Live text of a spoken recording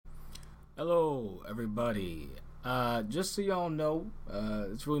Hello, everybody. Just so y'all know,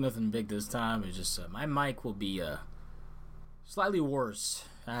 it's really nothing big this time. It's just my mic will be slightly worse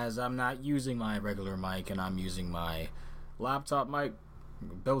as I'm not using my regular mic and I'm using my laptop mic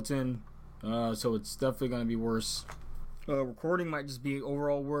built in. So it's definitely gonna be worse. Recording might just be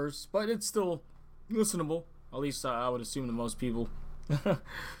overall worse, but it's still listenable. At least I would assume to most people.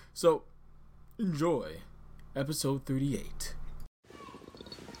 So enjoy episode 38.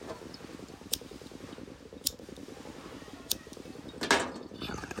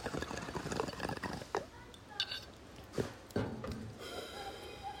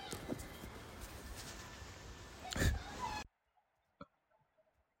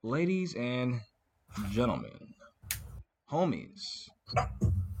 Ladies and gentlemen, homies,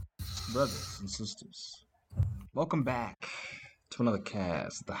 brothers and sisters, welcome back to another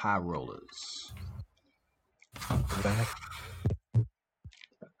cast, the High Rollers. Back.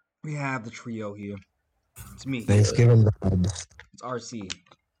 We have the trio here. It's me. Thanksgiving. It's RC.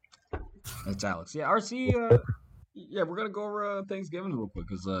 It's Alex. Yeah, RC. Yeah, we're gonna go over Thanksgiving real quick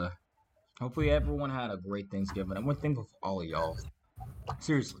because hopefully everyone had a great Thanksgiving. I'm thankful for all of y'all.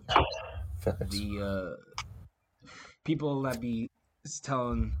 Seriously, the people that be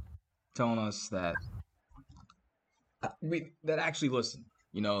telling us that that actually listen.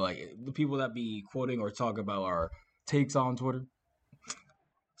 You know, like the people that be quoting or talk about our takes on Twitter,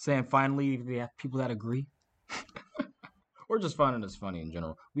 saying finally we have people that agree, or just finding us funny in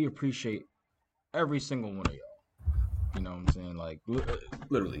general. We appreciate every single one of y'all. You know what I'm saying? Like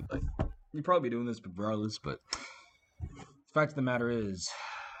literally, like we probably doing this regardless, but the fact of the matter is,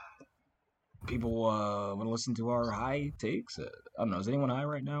 people want to listen to our high takes. I don't know. Is anyone high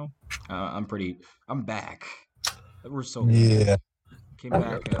right now? I'm back. We're so Yeah. came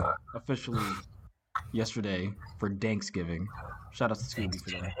back officially yesterday for Thanksgiving. Shout out to Scooby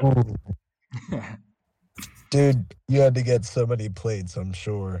for that. Dude, you had to get so many plates, I'm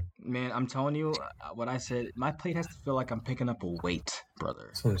sure. Man, I'm telling you, what I said, my plate has to feel like I'm picking up a weight, brother.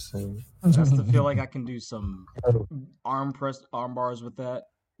 That's what I'm saying. It has to feel like I can do some arm bars with that.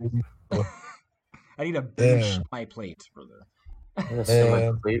 I need to bench my plate, brother. I'm gonna send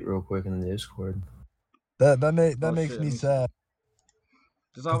my plate real quick in the Discord. That makes me sad.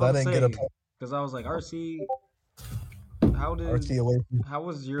 Just all I didn't get a plate. Because I was like, RC, how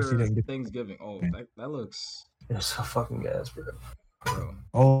was your Thanksgiving? Oh, that looks... It's so fucking gas, bro.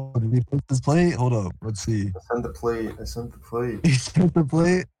 Oh, did he put this plate? Hold up, let's see. I sent the plate. He sent the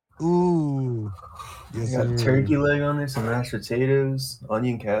plate? Ooh. Yes, got turkey leg on there, some mashed potatoes,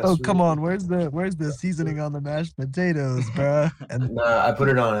 onion casserole. Oh, come on, where's the seasoning on the mashed potatoes, bruh? And nah, I put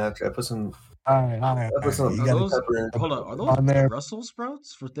it on after. I put some... Alright. I put some pepper in. Hold on, are those Brussels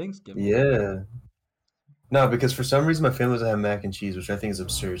sprouts for Thanksgiving? Yeah. No, because for some reason my family doesn't have mac and cheese, which I think is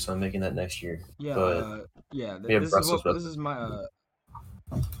absurd. So I'm making that next year. Yeah, but this is my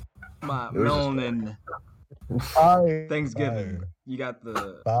melanin Thanksgiving. You got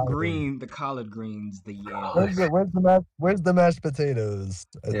the green, the collard greens, the yams. Where's the mashed potatoes?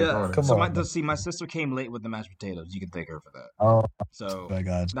 Yeah, come on. My sister came late with the mashed potatoes. You can thank her for that. Oh, so my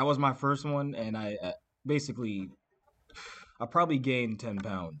God. That was my first one, and I probably gained 10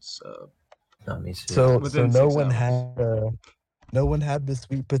 pounds. Me too. So no one had the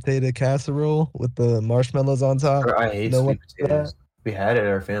sweet potato casserole with the marshmallows on top. I hate sweet potatoes. We had it at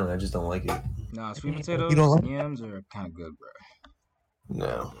our family. I just don't like it. Nah, sweet potatoes and yams are kind of good, bro.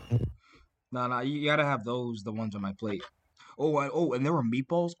 No. Nah, you gotta have those, the ones on my plate. Oh, and there were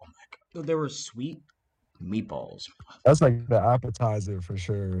meatballs. Oh my God, there were sweet meatballs. That's like the appetizer for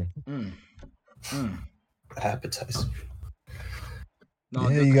sure. Appetizer. No,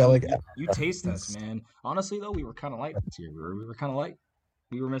 yeah, you got like you taste test, man. Honestly, though, we were kind of light this year. We were kind of light.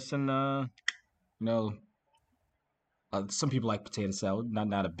 We were missing, some people like potato salad.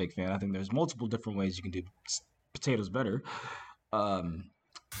 Not a big fan. I think there's multiple different ways you can do potatoes better. And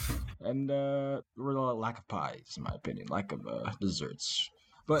there was a lack of pies, in my opinion, lack of desserts.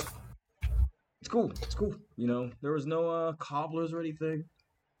 But it's cool. It's cool. You know, there was no cobblers or anything.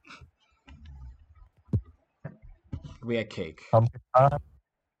 We had cake.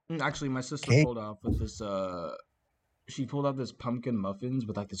 Actually, my sister pulled off with this. She pulled out this pumpkin muffins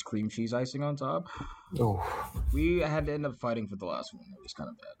with like this cream cheese icing on top. Oh. We had to end up fighting for the last one. It was kind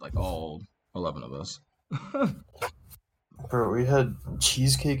of bad. Like all 11 of us. Bro, we had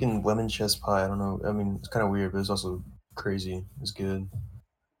cheesecake and lemon chess pie. I don't know. I mean, it's kind of weird, but it's also crazy. It's good.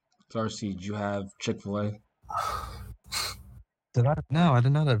 Darcy, did you have Chick-fil-A? Did I? No, I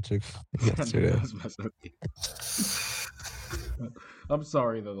did not have Chick-fil-A yesterday. I'm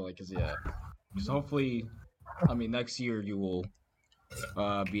sorry though, like, cause hopefully, I mean, next year you will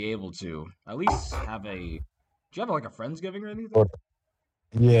be able to at least have a. Do you have like a friendsgiving or anything? Or-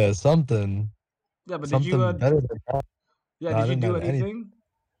 Yeah, something. Yeah, but did you? Something better than that. Yeah, No, I did you didn't do have any. anything?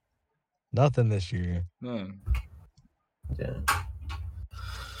 Nothing this year. Man, Yeah.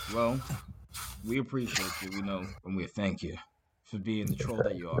 well, we appreciate you. We know, and we thank you for being the troll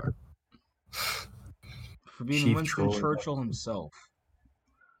that you are, for being Chief Winston troll. Churchill himself.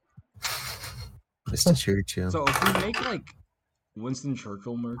 Mr. Churchill. So if we make like Winston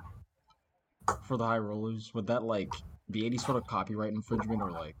Churchill merch for the High Rollers, would that like be any sort of copyright infringement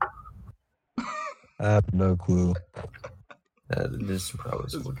or like? I have no clue. This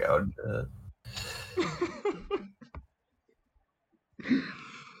probably look out.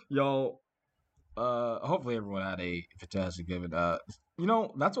 Yo, hopefully everyone had a fantastic given.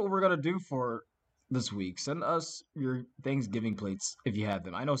 That's what we're gonna do for this week. Send us your Thanksgiving plates if you had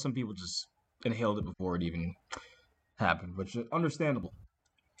them. I know some people just inhaled it before it even happened, which is understandable.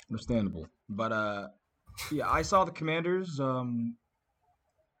 But yeah, I saw the Commanders.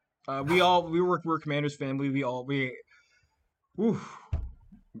 We're Commanders family. Oof.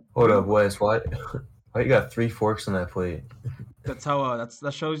 Hold up, Wes. Why you got 3 forks on that plate? That's how.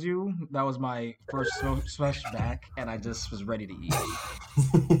 That shows you. That was my first smash back, and I just was ready to eat.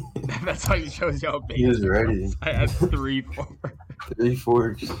 That's how you shows you how big. He was ready. I had 3 forks. 3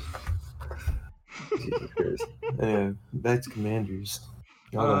 forks. Anyway, back to Commanders.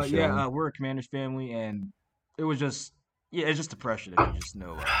 We're a Commanders family, and it was just it's just depression if you just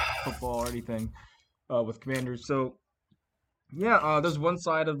know football or anything with Commanders. So there's one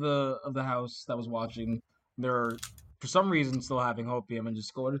side of the house that was watching. They're for some reason still having Hopium and just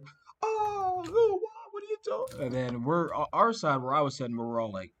scored. Oh, what are you doing? And then our side where I was sitting, we're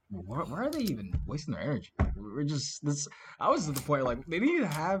all like, why are they even wasting their energy? We're just this. I was at the point like they need to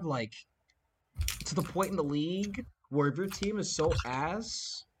have like to the point in the league where if your team is so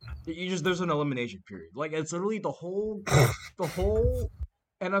ass, there's an elimination period. Like it's literally the whole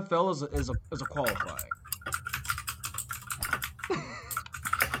NFL is a qualifying.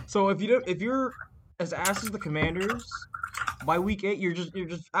 So if you're as ass as the Commanders, by week 8 you're just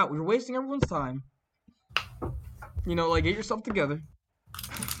out. You're wasting everyone's time. Like get yourself together.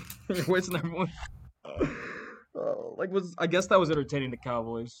 You're wasting everyone. I guess that was entertaining the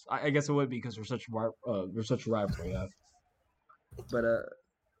Cowboys. I guess it would be because we're such a rivalry. Yeah. But oh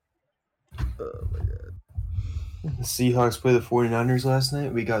my god. The Seahawks play the 49ers last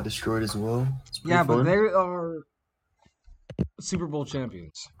night. We got destroyed as well. Yeah, but fun. they are Super Bowl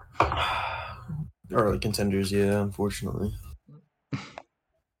champions. Early contenders, yeah, unfortunately.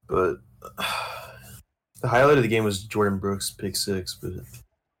 But the highlight of the game was Jordan Brooks' pick 6, but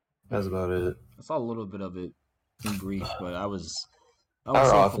that's about it. I saw a little bit of it in brief, but I was Our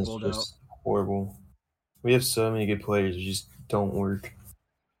so offense fumbled was just horrible. We have so many good players, they just don't work.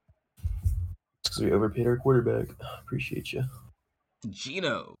 Because we overpaid our quarterback. Appreciate you.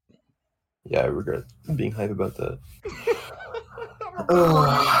 Gino. Yeah, I regret being hype about that.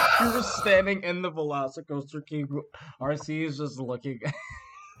 You're just standing in the Velocicoaster King. RC is just looking.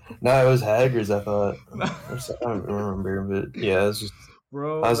 No, it was Haggers, I thought. I don't remember, but yeah, it's just.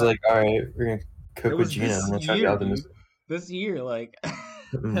 Bro, I was like, all right, we're gonna cook with Gino. I'm gonna try to be optimistic. This year, like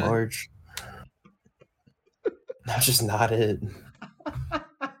In March. That's just not it.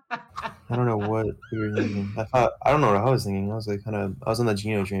 I don't know what we were thinking. I don't know what I was thinking. I was like I was on the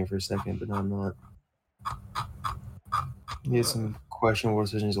Gino train for a second, but now I'm not. We had some questionable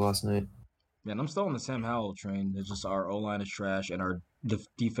decisions last night. Man, I'm still on the Sam Howell train. It's just our O-line is trash and our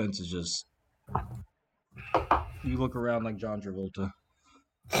defense is just. You look around like John Travolta.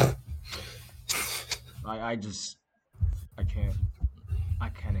 I can't.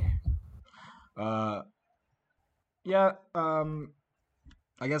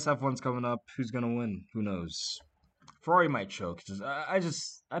 I guess F1's coming up. Who's gonna win? Who knows? Ferrari might choke. I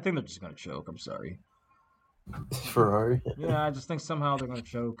think they're just gonna choke. I'm sorry. Ferrari. Yeah, I just think somehow they're gonna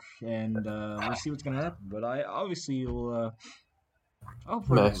choke, and we'll see what's gonna happen. But I obviously will.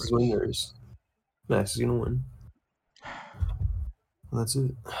 Max is winners. Max is gonna win. Well, that's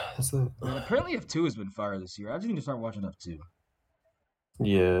it. That's that. And apparently F2 has been fire this year. I just need to start watching F2.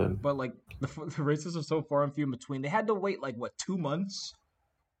 Yeah. But like the races are so far and few in between. They had to wait like what 2 months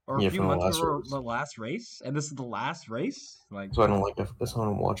or a few months for the last race, and this is the last race. Like, so I don't like that's why I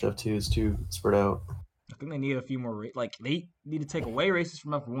don't watch F2. It's too spread out. I think they need a few more. Like they need to take away races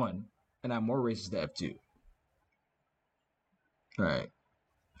from F1 and add more races to F2. All right.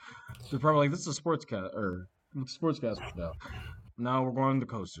 They're probably like, this is a sportscast now. No, we're going to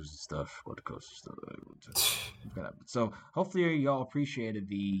coasters and stuff. Go to coasters stuff. So hopefully y'all appreciated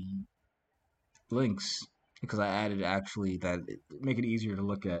the links because I added actually that make it easier to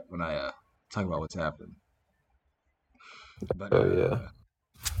look at when I talk about what's happened. But Oh yeah.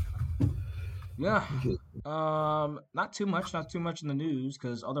 yeah, Okay. not too much in the news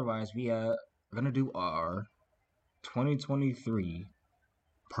because otherwise we are gonna do our 2023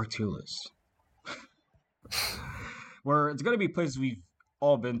 part 2 list, where it's gonna be places we've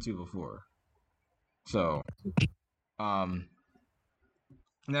all been to before. So, in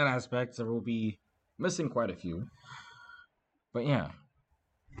that aspect, there will be missing quite a few, but yeah,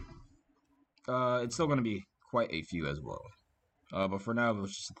 it's still gonna be quite a few as well. But for now,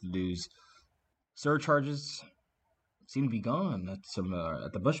 let's just the news. Surcharges seem to be gone at some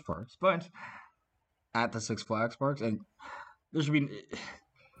at the Busch parks, but at the Six Flags parks, and there should be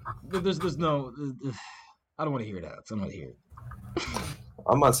there's no. I don't want to hear that. So I'm gonna hear it.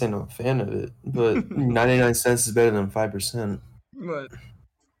 I'm not saying I'm a fan of it, but 99 cents is better than 5%. But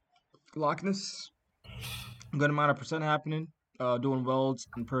Loch Ness, good amount of percent happening. Doing well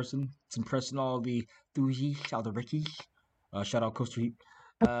in person. It's impressing all the Thuji, all the Ricky. Shout out Costa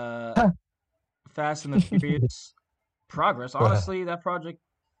Rica. Fast and the Furious. Progress. Honestly, that project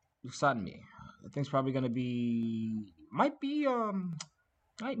excited me. I think it's probably gonna be might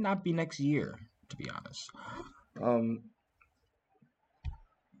not be next year, to be honest.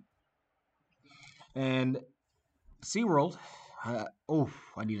 And SeaWorld. I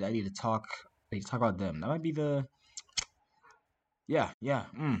need to talk. I need to talk about them. That might be the. Yeah.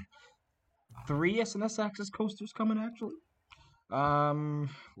 3 SNS Access coasters coming actually.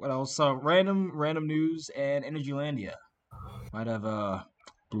 What else? Random news and Energylandia might have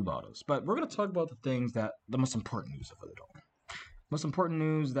blue bottles, but we're gonna talk about the most important news of it all. Most important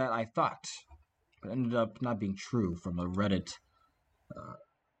news that I thought, but ended up not being true from a Reddit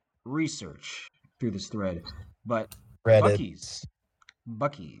research through this thread. But Reddit.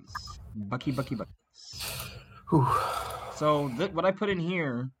 Buc-ee's, Bucky. Whew. So what I put in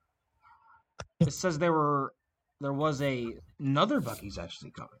here, it says there was another Buc-ee's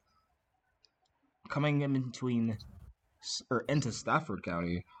actually coming in between or into Stafford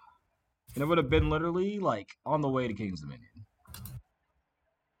County, and it would have been literally like on the way to King's Dominion.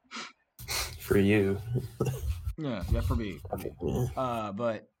 For you. Yeah, for me.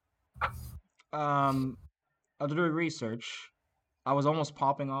 But after doing research, I was almost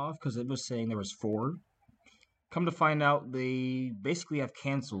popping off because it was saying there was 4. Come to find out, they basically have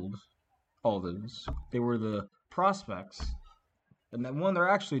canceled all those. They were the prospects, and the one they're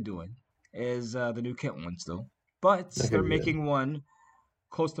actually doing is the New Kent one still. But they're making one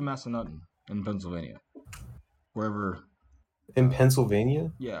close to Massanutten in Pennsylvania, wherever. In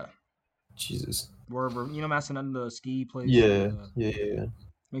Pennsylvania? Yeah. Jesus. Wherever, Massanutten, the ski place. Yeah.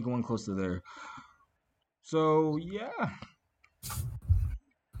 Making one close to there. So yeah.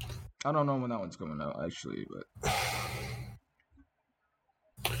 I don't know when that one's coming out actually, but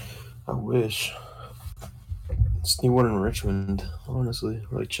I wish. Just need one in Richmond, honestly,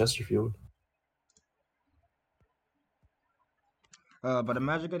 or like Chesterfield. But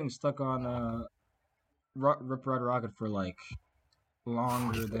imagine getting stuck on Rip Ride Rocket for like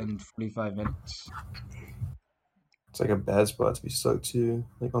longer than 45 minutes. It's like a bad spot to be stuck to,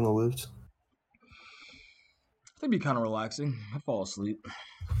 like on the lift. That'd be kind of relaxing. I fall asleep.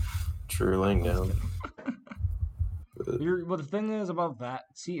 True, laying down. But the thing is about that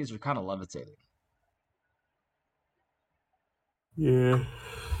seat is you're kind of levitating. Yeah.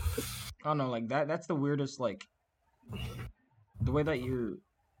 I don't know, like that's the weirdest, like, the way that you're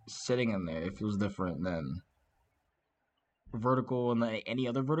sitting in there, it feels different than vertical and any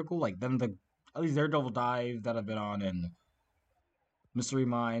other vertical. Like, then at least Daredevil Dive that I've been on and Mystery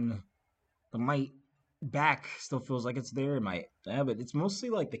Mine, my back still feels like it's there. But it's mostly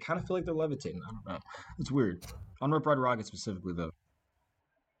like they kind of feel like they're levitating. I don't know. It's weird. On Rip Ride Rocket specifically, though.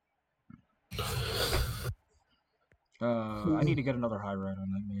 I need to get another high ride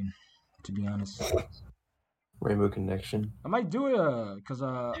on that, man, to be honest. Rainbow Connection. I might do it because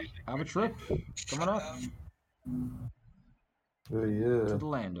I have a trip coming up Oh yeah. to the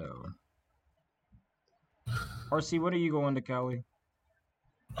Lando. RC, when are you going to Cali?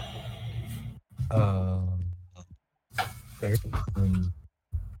 Very soon.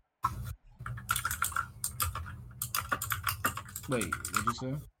 Wait, what'd you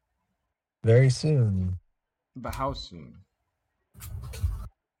say? Very soon. But how soon?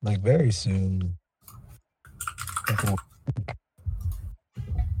 Like very soon.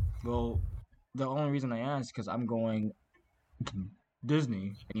 Well, the only reason I asked is because I'm going to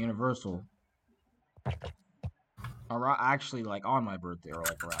Disney and Universal. Actually, like on my birthday, or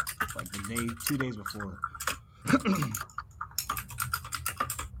like around, like the 2 days before.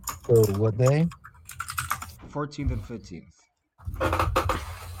 So what day? 14th and 15th.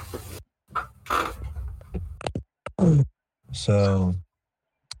 So,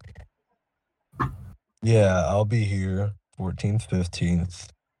 yeah, I'll be here 14th, 15th.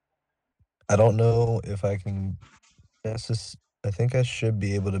 I don't know if I can. I think I should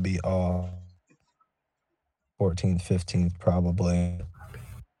be able to be off 14th, 15th, probably.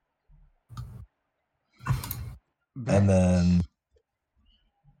 And then,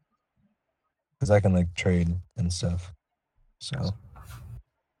 because I can like trade and stuff. So,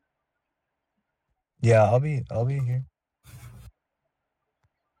 yeah, I'll be here.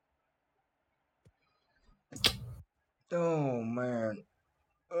 Oh man.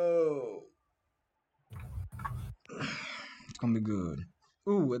 Oh. It's gonna be good.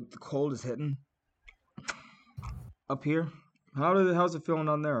 Ooh, the cold is hitting up here. How's it feeling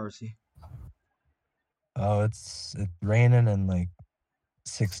down there, RC? Oh, it's raining and like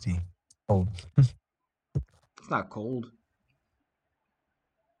 60. Oh, It's not cold.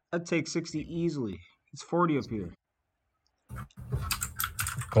 I'd take 60 easily. It's 40 up here.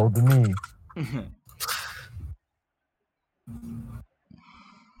 cold to me.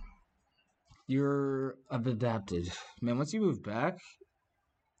 I've adapted. Man, once you move back,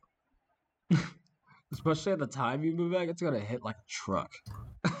 especially at the time you move back, it's gonna hit like a truck.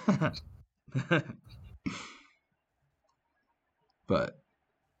 But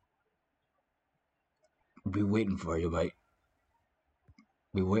I'll be waiting for you, mate.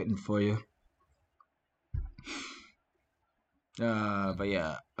 Be waiting for you. But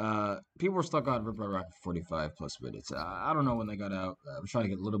yeah, people were stuck on Rip Ride Rock for 45 plus minutes. I don't know when they got out. I'm trying to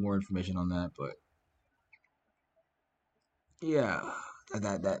get a little more information on that, but yeah,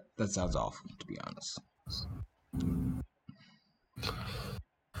 that sounds awful, to be honest.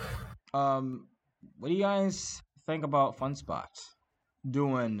 What do you guys think about FunSpot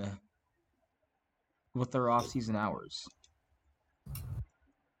doing with their off-season hours?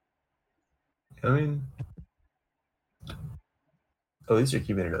 I mean, at least you're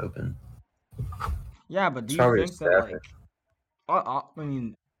keeping it open. Yeah, but do It's you probably think that staffing. I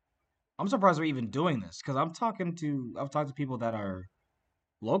mean, I'm surprised we're even doing this because I've talked to people that are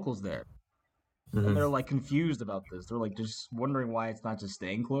locals there, and Mhm. they're like confused about this. They're like just wondering why it's not just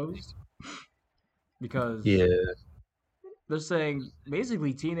staying closed because Yeah, they're saying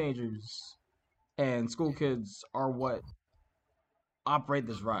basically teenagers and school kids are what operate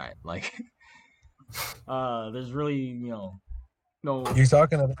this ride. Like, there's really no You're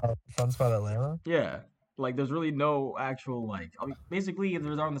talking about FunSpot Atlanta? yeah. Like, there's really no actual basically, if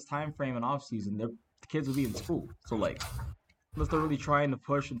there's on this time frame and off season, the kids will be in school. So like, unless they're really trying to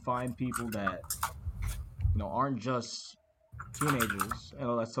push and find people that aren't just teenagers,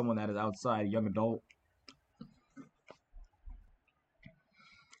 that's someone that is outside, young adult.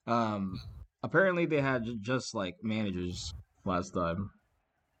 Apparently they had just like managers last time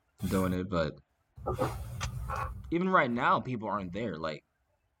doing it, but even right now, people aren't there. Like,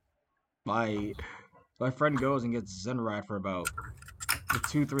 my friend goes and gets Zen ride for about the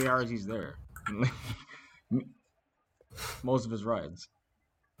 2-3 hours he's there. Most of his rides.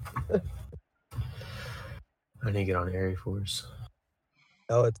 I need to get on Air Force.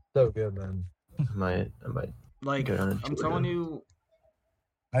 Oh, it's so good, man. I might Like, get on it. I'm telling you,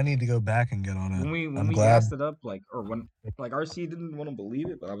 I need to go back and get on it. when I'm we glad. gassed it up, when RC didn't want to believe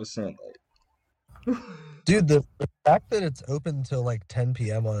it, but I was saying like, Dude, the fact that it's open until like 10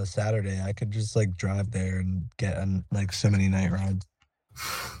 p.m. on a Saturday, I could just like drive there and get on like so many night rides.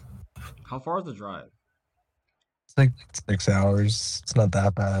 how far is the drive? It's like 6 hours. It's not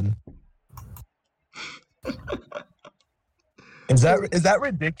that bad. Is that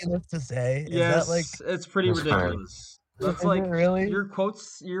ridiculous to say? Yes, Is that like it's pretty That's fine. ridiculous. That's Is it like really? your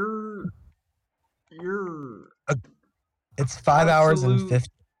quotes. Your It's 5 hours and absolute 50.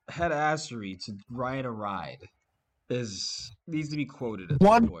 head assery to ride a ride needs to be quoted at this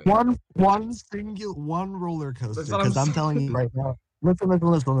point. One roller coaster. That's what I'm Because I'm telling you right now.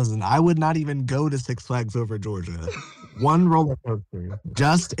 Listen. I would not even go to Six Flags Over Georgia. One roller coaster.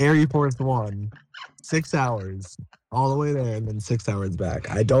 Just Air Force One. 6 hours. All the way there and then 6 hours back.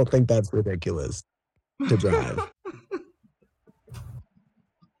 I don't think that's ridiculous to drive.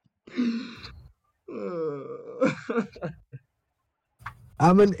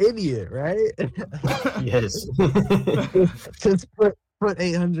 I'm an idiot, right? Yes. Just put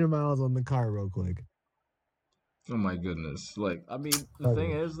 800 miles on the car real quick. Oh my goodness! Like, I mean, the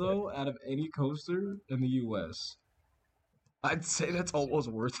thing is though, out of any coaster in the U.S., I'd say that's almost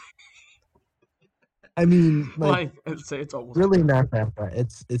worth it. I mean, like I'd say it's almost really not that bad.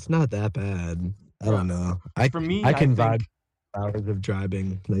 It's not that bad. I don't know. For me, I I can think vibe. hours of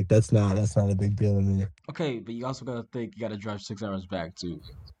driving. Like that's not a big deal to me. Okay, but you also gotta think you gotta drive 6 hours back too.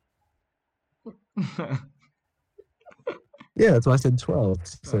 Yeah, that's why I said 12.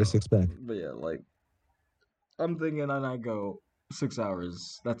 So 6 back. But yeah, like I'm thinking, and I go 6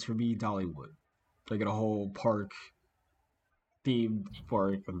 hours. That's for me, Dollywood. I get a whole park, themed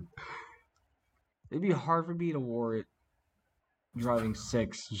park, and it'd be hard for me to warrant driving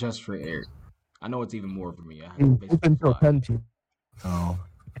 6 just for air. I know it's even more for me. I have to basically Open till fly. 10 p.m. Oh,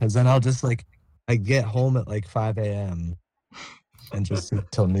 because then I'll just like I get home at like 5 a.m. and just sleep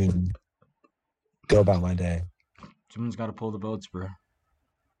till noon. Go about my day. Someone's got to pull the boats, bro.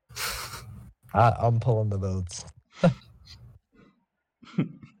 I'm pulling the boats.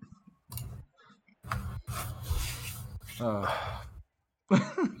 I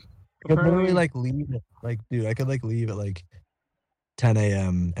could literally like leave at, like dude, I could like leave at like 10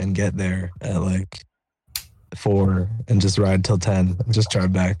 a.m. and get there at like 4 and just ride till 10 and just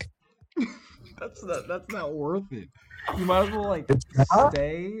drive back. That's not worth it. You might as well like It's not?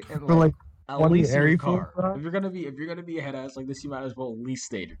 stay and For like at 20 least in your Air car. Force If you're gonna be a head ass like this, you might as well at least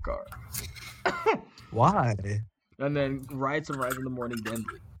stay in your car. Why? And then ride some rides in the morning, then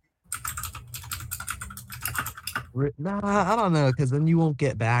Nah, I don't know, because then you won't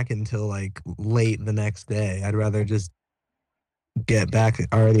get back until like late the next day. I'd rather just get back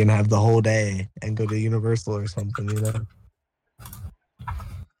already and have the whole day and go to Universal or something, you know?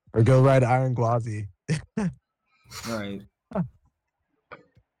 Or go ride Iron Gwazi. right.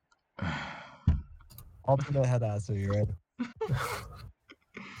 Ultimate head asser, you right?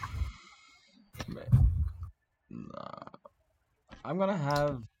 Man. Nah. I'm gonna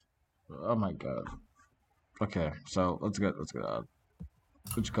have. Oh my god. Okay, so let's get what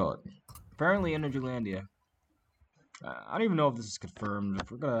you call it? Apparently, Energylandia. I don't even know if this is confirmed.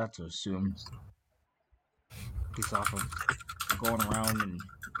 If we're gonna have to assume, based off of going around, and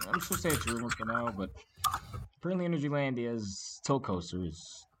I'm just gonna say it's rumor for now. But apparently, Energylandia's tilt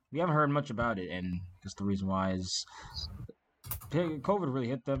coasters. We haven't heard much about it, and just the reason why is COVID really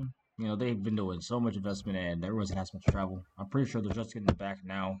hit them. You know, they've been doing so much investment and there wasn't as much travel. I'm pretty sure they're just getting it back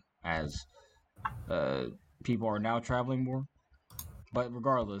now as people are now traveling more. But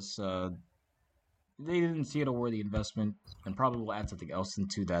regardless, they didn't see it a worthy investment and probably will add something else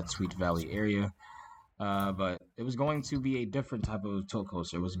into that Sweet Valley area. But it was going to be a different type of tilt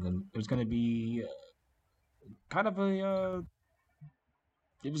coaster. It was going to be kind of a.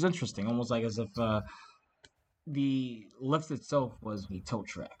 It was interesting, almost like as if the lift itself was the tilt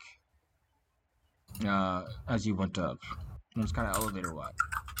track. As you went up, it was kind of elevator like.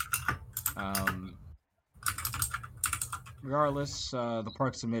 Um, Regardless, the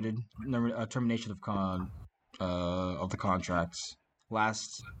park submitted termination of the contracts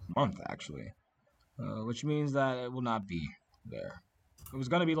last month, actually, which means that it will not be there. It was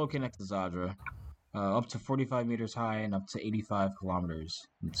going to be located next to Zadra, up to 45 meters high and up to 85 kilometers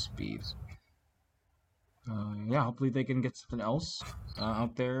in speed. Yeah, hopefully they can get something else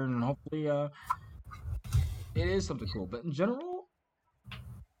out there, and hopefully it is something cool. But in general,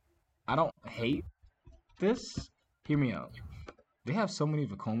 I don't hate this. Hear me out. They have so many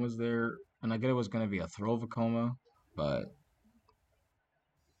Vekomas there, and I get it was gonna be a throw Vekoma, but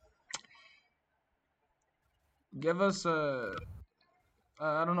give us a.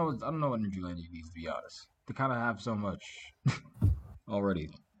 I don't know. I don't know what Energylandia needs, to be honest. They kind of have so much already.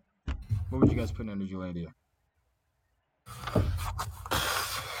 What would you guys put in Energylandia?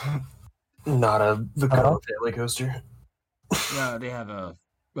 Not a Vekoma family coaster. Yeah, they have a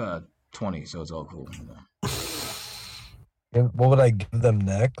 20, so it's all cool. What would I give them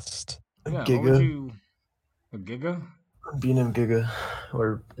next? Yeah, Giga. what would you? A Giga? B&M Giga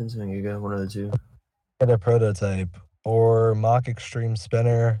or Intamin Giga, one of the two. Get a prototype or Mach Extreme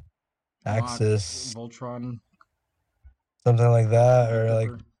Spinner, Mach, Axis, Voltron, something like that, Big or like.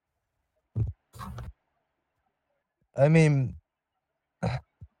 Dipper. I mean,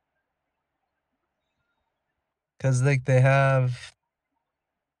 because like they have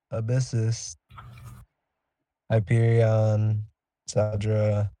Abyssus, Hyperion,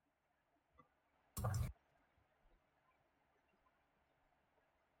 Zadra.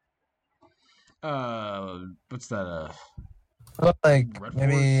 What's that? Like Red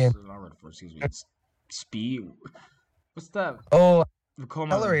maybe Force? Not Red Force. Excuse me. It's Speed. What's that? oh, Vekoma.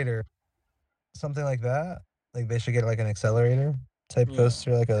 accelerator, something like that. Like they should get like an accelerator type Yeah.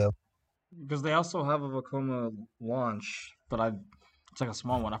 coaster, like a. Because they also have a Vekoma launch, but it's like a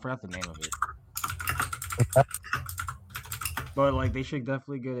small one. I forgot the name of it. But like they should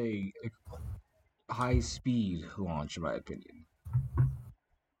definitely get a high speed launch, in my opinion.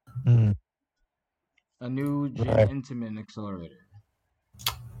 A new Gen Right. Intamin accelerator.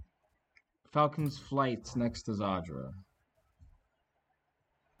 Falcon's flights next to Zadra.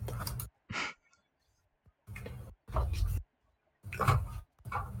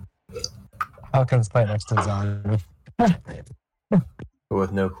 Falcons fight next to Zion. But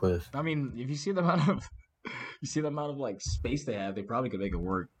with no cliff. I mean, if you see the amount of like space they have, they probably could make it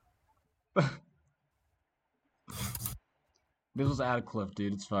work. This was add a cliff,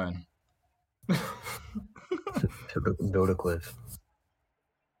 dude. It's fine. Build a cliff.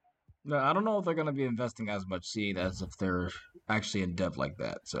 No, I don't know if they're gonna be investing as much seed as if they're actually in depth like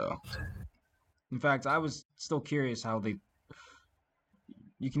that. So, in fact, I was still curious how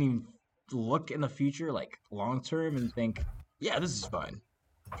you can even look in the future, like long term, and think, yeah, this is fine.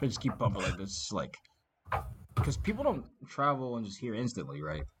 Should I just keep bumping like this, like, because people don't travel and just hear instantly,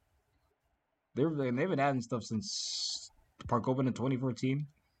 right? They've been adding stuff since the park opened in 2014.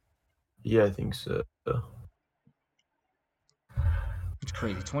 Yeah, I think so. It's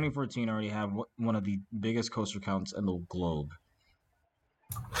crazy. 2014 already had one of the biggest coaster counts in the globe.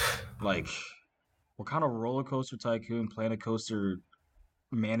 Like, what kind of roller coaster tycoon, planet coaster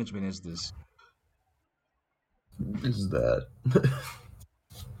management is this? Is that?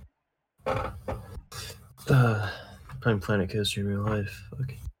 Playing Planet Coaster in real life.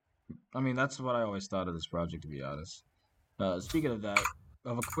 Okay. I mean, that's what I always thought of this project, to be honest. Speaking of that,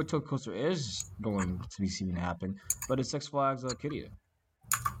 a quick tilt coaster is going to be seen happen, but it's Six Flags Qiddiya.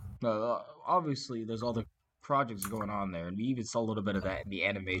 Obviously, there's other projects going on there, and we even saw a little bit of that in the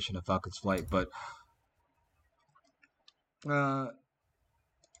animation of Falcon's Flight, but I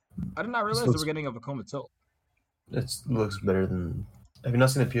did not realize they were getting a Vekoma tilt. It looks better than. Have you not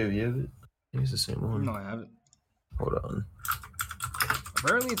seen the POV of it? I think it's the same one. No, I haven't. Hold on.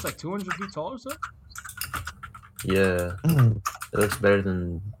 Apparently, it's like 200 feet tall or so. Yeah, it looks better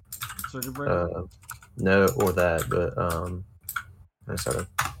than. Circuit Breaker. No, or that, but that's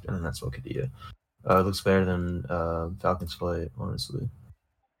what Qiddiya. It looks better than Falcon's Flight, honestly.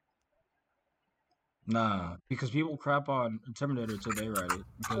 Nah, because people crap on Terminator until they ride it.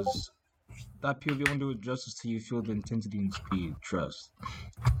 Because that POV won't do it justice till you feel the intensity and speed. Trust.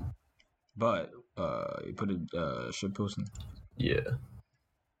 But you put it ship posting. Yeah.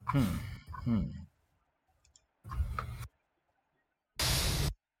 Let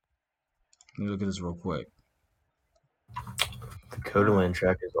me look at this real quick. The Codaland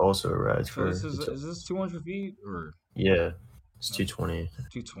track is also a ride So for. is this 200 feet or Yeah, it's 220.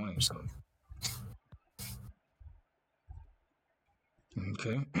 220? Or something.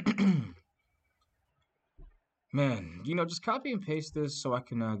 Okay. Man, just copy and paste this so I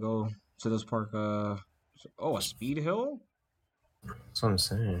can go to this park. A speed hill? That's what I'm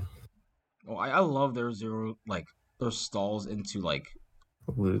saying. Oh, I love their their stalls into like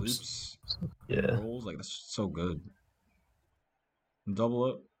Loops. Yeah. rolls. Like, that's so good. Double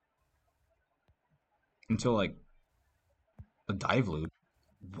up until like a dive loop.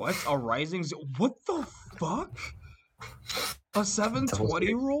 What? A rising? What the fuck? A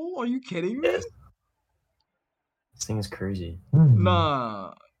 720 roll? Are you kidding me? Yes. This thing is crazy.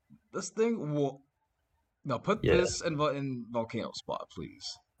 Nah, this thing will. No, put Yeah. this in volcano spot,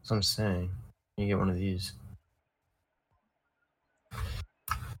 please. That's what I'm saying. You get one of these.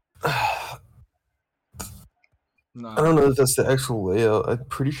 Nah. I don't know if that's the actual layout. I'm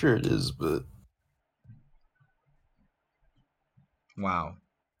pretty sure it is, but Wow.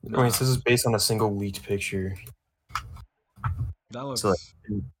 I mean, it says it's based on a single leaked picture. That looks. So like,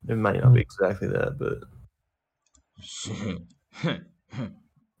 it might not be exactly that, but Shit.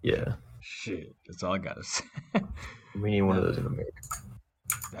 yeah, Shit. That's all I gotta say. we need one of those in America.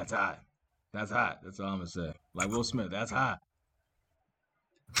 That's hot. That's hot. That's all I'm gonna say. Like Will Smith, that's hot.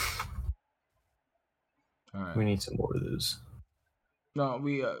 All right. We need some more of those. No,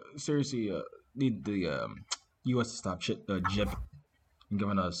 we seriously need the U.S. to stop jipping and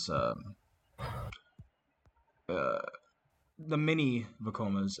giving us the mini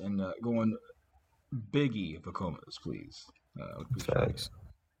Vekomas and going biggie Vekomas, please. Facts.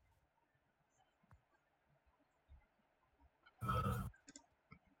 All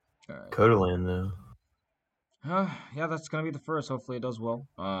right. Codaland though. Yeah, that's gonna be the first. Hopefully, it does well.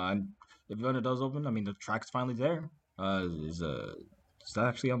 And if it does open, I mean, the track's finally there. Is that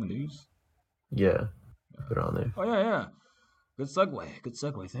actually on the news? Yeah, put it on there. Oh yeah. Good segue. Good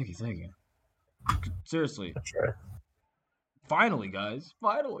segue. Thank you. Seriously. That's right. Finally, guys.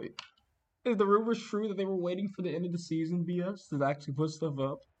 Finally. Is the rumors true that they were waiting for the end of the season BS to actually put stuff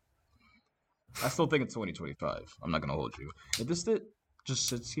up? I still think it's 2025. I'm not gonna hold you. If this just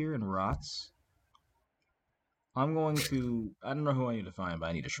sits here and rots, I'm going to. I don't know who I need to find, but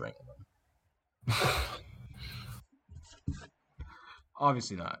I need to strangle them.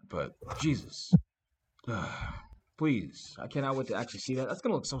 Obviously not, but Jesus. Please. I cannot wait to actually see that. That's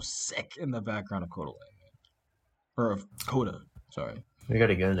gonna look so sick in the background of Coda Land. Or of Coda, sorry. We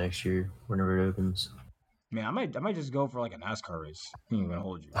gotta go next year whenever it opens. Man, I might just go for like a NASCAR race. I ain't even gonna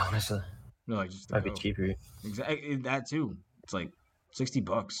hold you. Honestly, No, like just to might go. be cheaper. Exactly that too. It's like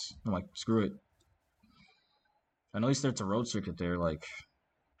 $60. I'm like, screw it. And at least there's a road circuit there, like,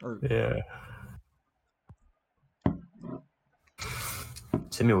 or Yeah.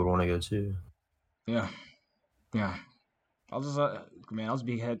 Timmy would want to go too. yeah. I'll just man, I'll just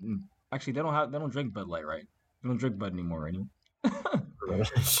be heading. Actually, they don't drink Bud Light, right? They don't drink Bud anymore, right?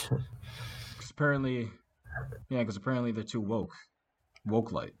 Because apparently they're too woke.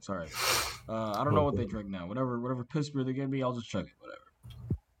 Woke light. Sorry. I don't know what they drink now. Whatever piss beer they give me, I'll just chug it.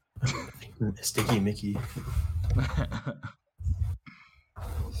 Whatever. Sticky Mickey.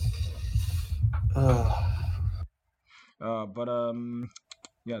 But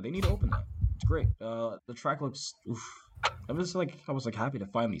yeah, they need to open that. It's great. The track looks. Oof. I was happy to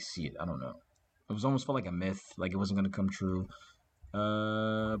finally see it. I don't know. It was almost felt like a myth, like it wasn't gonna come true.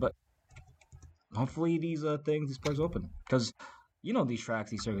 But hopefully these parks open, because these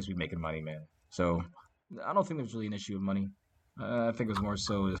tracks, these circuits be making money, man. So I don't think there's really an issue of money. I think it was more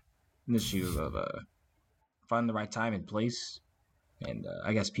so an issue of finding the right time and place, and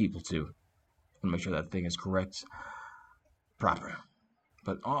I guess people too, and make sure that thing is correct, proper.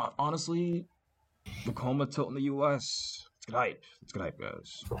 But honestly, Oklahoma tilting the U.S. Let's get hype. Let's get hype,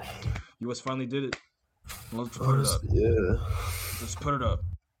 guys. U.S. finally did it. Let's put it up. Yeah. Let's put it up.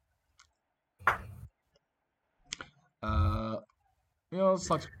 Let's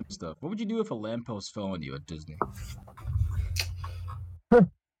talk some stuff. What would you do if a lamppost fell on you at Disney?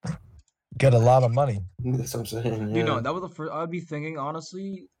 Get a lot of money. That's what I'm saying. Yeah. That was the first. I'd be thinking,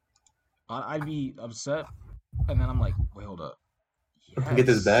 honestly, I'd be upset, and then I'm like, wait, hold up. Yes. Get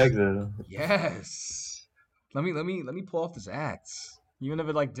this bag though. Yes. Let me pull off this act. Even if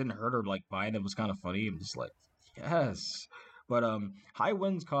it like didn't hurt or like mine, it was kind of funny. I'm just like, yes. But high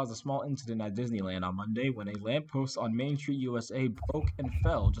winds caused a small incident at Disneyland on Monday when a lamppost on Main Street, USA, broke and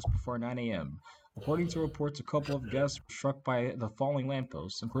fell just before 9 a.m. According to reports, a couple of guests were struck by the falling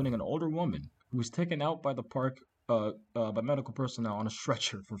lamppost, including an older woman who was taken out by the park by medical personnel on a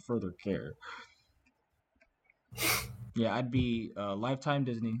stretcher for further care. Yeah, I'd be Lifetime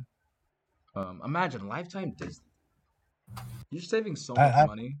Disney. Imagine Lifetime Disney. You're saving so much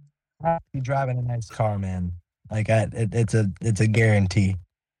money. I'd be driving a nice car, man. Like it's a guarantee.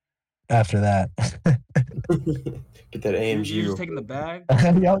 After that, get that AMG. You're just taking the bag.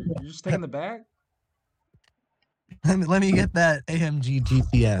 You're just taking the bag. Let me get that AMG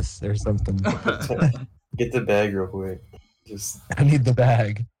GTS or something. Get the bag real quick. I need the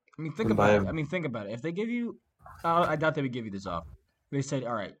bag. I mean, think about it. If they give you, I doubt they would give you this offer. They said,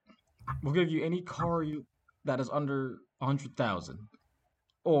 all right, we'll give you any car that is under 100,000,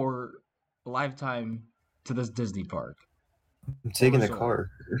 or a lifetime to this Disney park. I'm taking the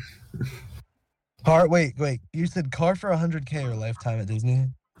car. Car? Wait. You said car for 100K or lifetime at Disney?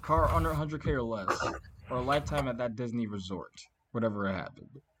 Car under 100K or less, or a lifetime at that Disney resort, whatever it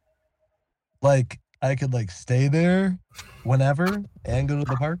happened. Like I could stay there whenever and go to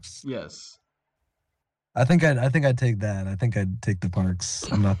the parks? Yes. I think I'd take that. I think I'd take the parks.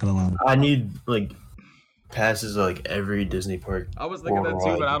 I'm not gonna lie. I need passes to every Disney park. I was thinking that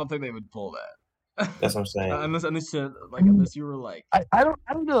too, but I don't think they would pull that. That's what I'm saying. Unless you were like, I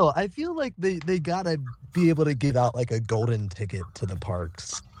don't know. I feel like they gotta be able to give out a golden ticket to the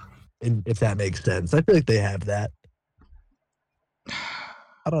parks, and if that makes sense. I feel like they have that.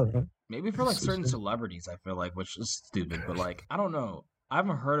 I don't know. Maybe for certain celebrities, I feel which is stupid, but I don't know. I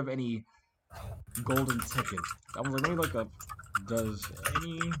haven't heard of any golden tickets. I was maybe does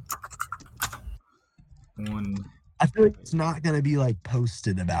anyone? I feel like it's not gonna be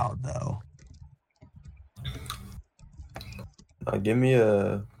posted about though. Give me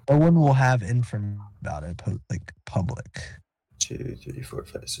a. No one will have information about it, public. 2, 3, 4,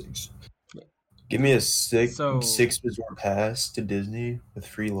 5, 6. Give me a six resort pass to Disney with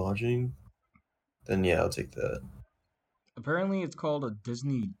free lodging. Then yeah, I'll take that. Apparently, it's called a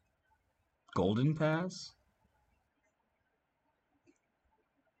Disney Golden Pass.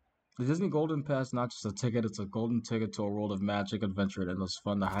 The Disney Golden Pass is not just a ticket, it's a golden ticket to a world of magic, adventure, and endless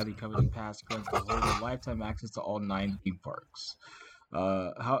fun. The highly coveted pass grants the holder lifetime access to all 9 theme parks.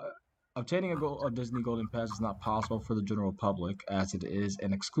 Obtaining a Disney Golden Pass is not possible for the general public, as it is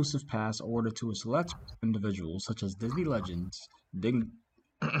an exclusive pass awarded to a select individuals such as Disney legends,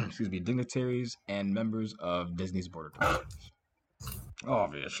 dignitaries, and members of Disney's board of directors.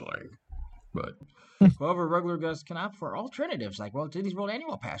 Obviously. But however, regular guests can opt for alternatives like Walt Disney World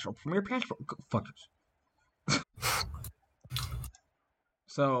Annual Pass or Premier Pass for fuckers.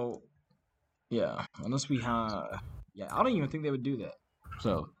 So, yeah, unless we have, yeah, I don't even think they would do that.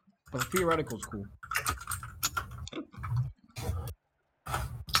 So, but the theoretical is cool.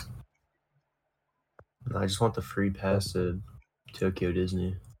 I just want the free pass to Tokyo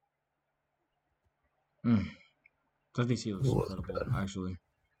Disney. Disney Sea looks incredible, actually.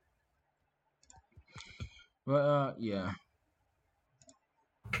 But yeah.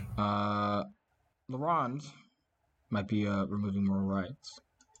 LeBron might be removing more rides.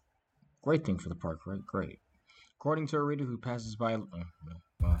 Great thing for the park, right? Great. According to a reader who passes by,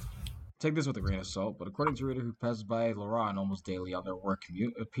 take this with a grain of salt, but according to a reader who passes by Laurent almost daily on their work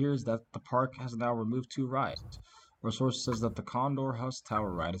commute, it appears that the park has now removed 2 rides. Our source says that the Condor House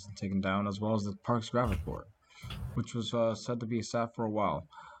Tower ride has been taken down, as well as the park's Gravitor, which was said to be sat for a while.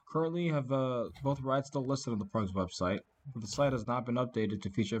 Currently, have both rides still listed on the park's website, but the site has not been updated to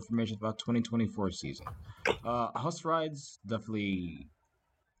feature information about 2024 season. House rides definitely.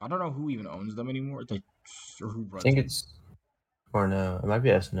 I don't know who even owns them anymore. Or who runs I think them. it's, or no, it might be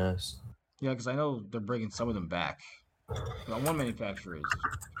SNS. Yeah, because I know they're bringing some of them back. One manufacturer is.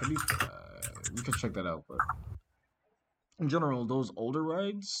 You can check that out, but in general, those older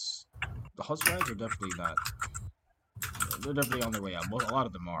rides, the House rides are definitely not. They're definitely on their way out. Well, a lot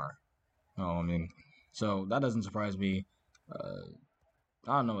of them are. I mean, so that doesn't surprise me. I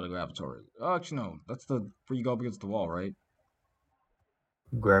don't know what a Gravitor is. Oh, actually, no. That's the where you go up against the wall, right?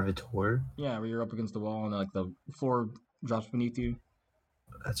 Gravitor? Yeah, where you're up against the wall and like the floor drops beneath you.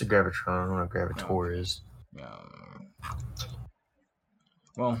 That's a Gravitron. I don't know what a Gravitor is. Yeah.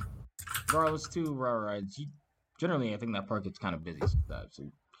 Well, regardless, 2 rides. Generally, I think that park gets kind of busy sometimes.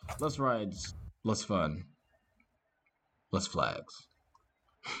 So less rides, less fun, less flags.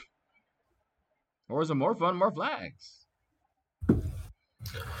 Or is it more fun, more flags?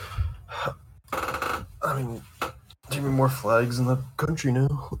 I mean, give me more flags in the country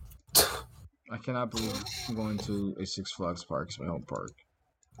now. I cannot believe I'm going to a Six Flags park. It's my home park.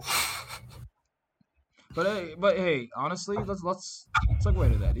 But hey, honestly, let's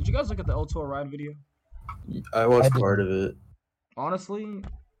segue to that. Did you guys look at the El Toro ride video? I watched part of it. Honestly,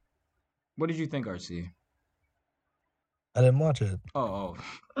 what did you think, RC? I didn't watch it. Oh.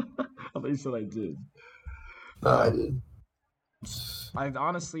 I thought you said I did. No, I did. I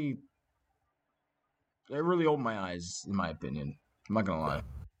honestly, it really opened my eyes, in my opinion. I'm not gonna lie.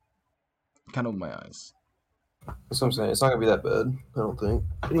 Kind of opened my eyes. That's what I'm saying. It's not gonna be that bad. I don't think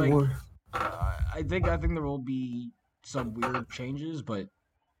anymore. I think there will be some weird changes, but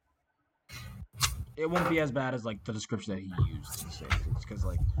it won't be as bad as like the description that he used to say. Because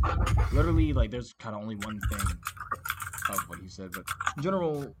like literally, like there's kind of only one thing of what he said, but in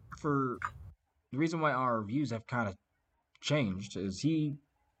general, for the reason why our views have kind of changed is he,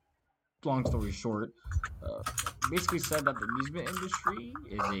 long story short, basically said that the amusement industry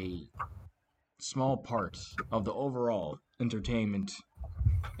is a small part of the overall entertainment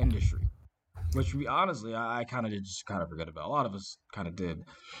industry, which we honestly, I kind of did just kind of forget about. A lot of us kind of did,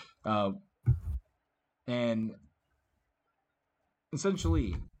 and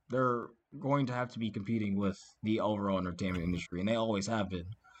essentially they're going to have to be competing with the overall entertainment industry, and they always have been.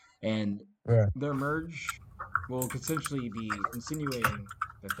 And their merge will essentially be insinuating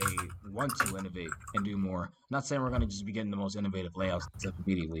that they want to innovate and do more. Not saying we're going to just be getting the most innovative layouts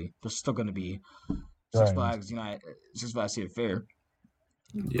immediately. There's still going to be Six Flags City Fair.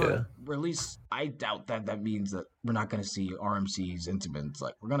 Yeah. But at least I doubt that means that we're not going to see RMC's Intimates.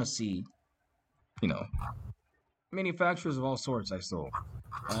 Like, we're going to see, manufacturers of all sorts, I still.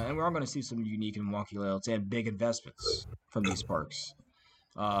 And we're all going to see some unique and wonky layouts and big investments from these parks.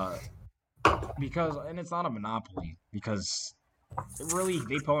 Because, and it's not a monopoly, because really,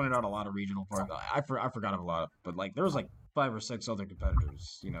 they pointed out a lot of regional parks. I forgot a lot, but like there was like 5 or 6 other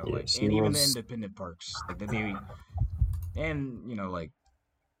competitors, and even the independent parks, like they, and like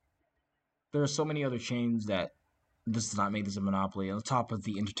there are so many other chains that this does not make this a monopoly on top of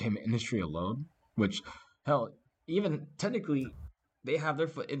the entertainment industry alone. Which, hell, even technically, they have their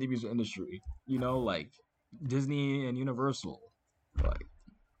foot in the music industry. Like Disney and Universal, like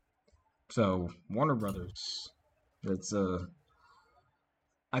so Warner Brothers. It's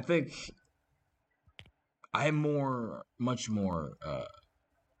I think I am much more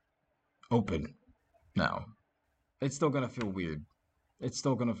open now. It's still gonna feel weird.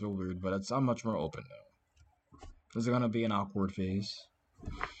 But I'm much more open now. There's gonna be an awkward phase,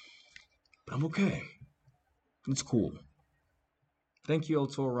 but I'm okay. It's cool. Thank you, El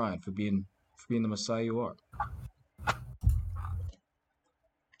Toro Ryan, for being the Messiah you are.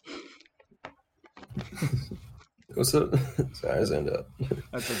 What's up? Sorry, I zoomed out.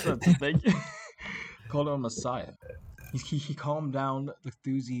 That's thank you. Called him a messiah. He calmed down the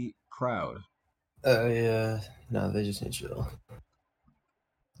Thuzy crowd. Yeah. No, they just need to chill.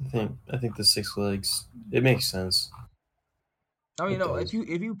 I think the Six Flags, it makes sense. I mean, It no, does.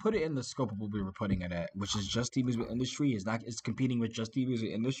 if you put it in the scope of what we were putting it at, which is just TV music industry, is competing with just TV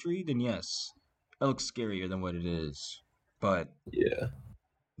music industry, then yes, it looks scarier than what it is. But Yeah.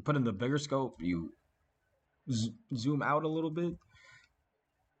 put in the bigger scope, you zoom out a little bit,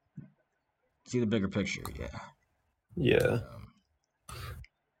 see the bigger picture. Yeah. Yeah.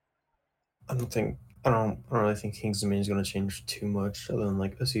 I don't really think Kings Dominion is going to change too much other than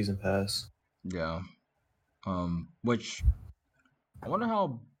like a season pass. Yeah. Which I wonder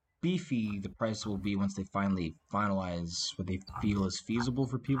how beefy the price will be once they finally finalize what they feel is feasible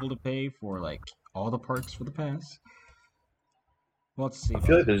for people to pay for like all the parks for the pass. Well, let's see I about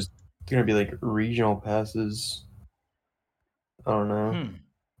feel like that. there's going to be like regional passes. I don't know. Hmm.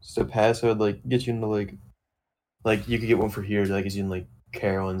 So pass would like get you into like you could get one for here, like it's in like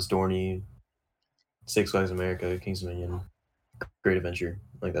Carowinds, Dorney, Six Flags America, Kings Dominion, Great Adventure.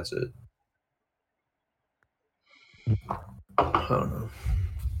 Like that's it. I don't know.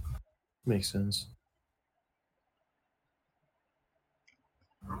 Makes sense.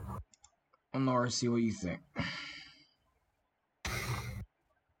 I'm gonna see what you think.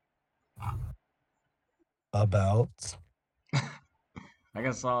 About I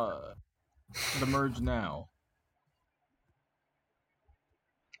guess the merge now.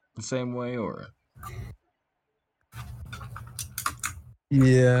 The same way, or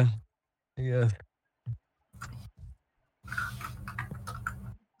yeah. I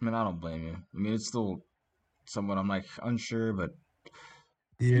mean, I don't blame you. I mean, it's still somewhat I'm like unsure, but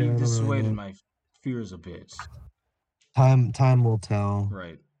Yeah, I you've don't really dissuaded know. my fears a bit. Time will tell.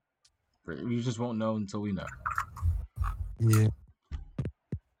 Right. We just won't know until we know. Yeah.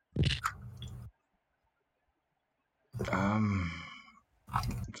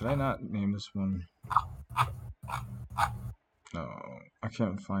 Did I not name this one? No, I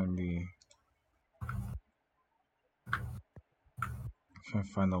can't find the. I can't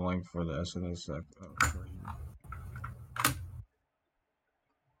find the link for the SNS version.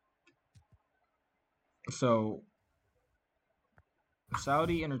 So,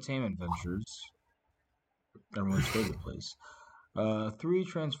 Saudi Entertainment Ventures, everyone's favorite place. 3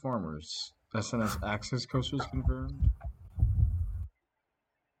 Transformers SNS Access coasters confirmed.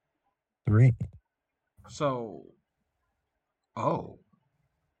 3. So, oh,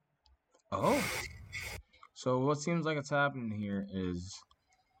 so what seems like it's happening here is,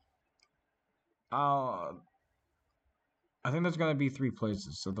 I think there's gonna be 3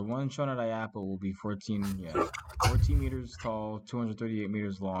 places. So the one shown at IAPA will be 14 meters tall, 238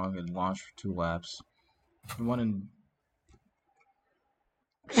 meters long, and launched for 2 laps. The one in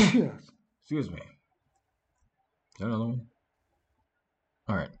excuse me. Is there another one?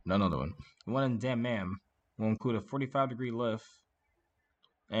 All right, another one. The one in Dammam will include a 45-degree lift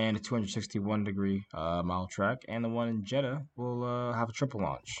and a 261-degree mile track, and the one in Jeddah will have a triple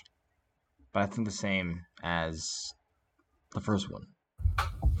launch. But I think the same as the first one.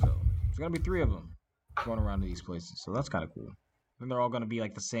 So there's gonna be 3 of them going around to these places. So that's kind of cool. And they're all gonna be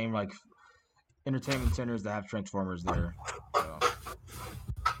like the same like entertainment centers that have Transformers there. So.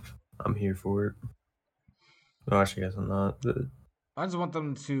 I'm here for it. No, actually, I guess I'm not. But I just want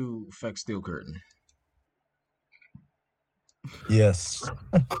them to fix Steel Curtain. Yes.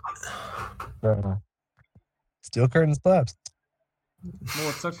 Steel curtain slaps. Well,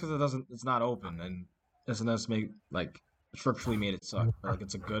 it sucks because it's not open, and SNS structurally made it suck. But, like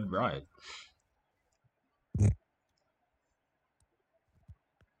it's a good ride. Yeah.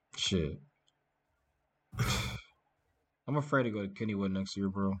 Shit. I'm afraid to go to Kennywood next year,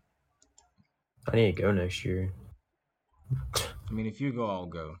 bro. I need to go next year. I mean, if you go, I'll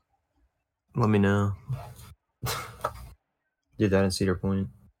go. Let me know. Did that in Cedar Point.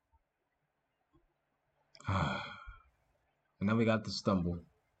 And then we got the Stumble.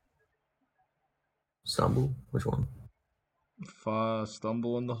 Stumble? Which one?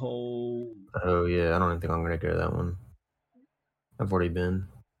 Stumble in the hole. Oh yeah, I don't even think I'm gonna go to that one. I've already been.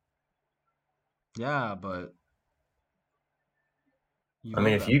 Yeah, but I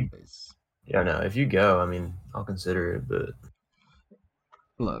mean, if you, yeah, no, if you go, I mean, I'll consider it. But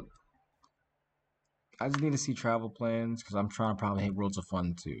look, I just need to see travel plans because I'm trying to probably hit Worlds of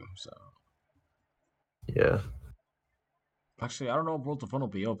Fun too. So yeah, actually, I don't know if Worlds of Fun will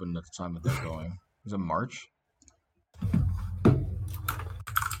be open at the time that they're going. Is it March?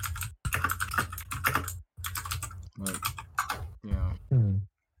 Like, yeah.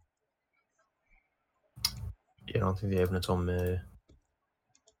 Yeah, I don't don't think they open until May.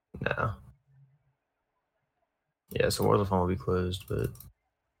 No. Yeah, so Warzone Fun will be closed, but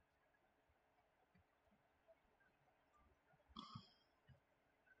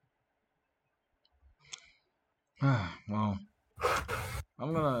well,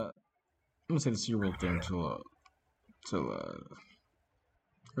 I'm gonna say the SeaWorld thing till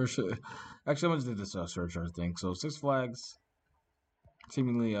or should, actually I'm gonna do this surcharge thing. So Six Flags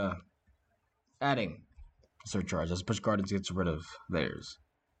seemingly adding surcharge as Busch Gardens gets rid of theirs,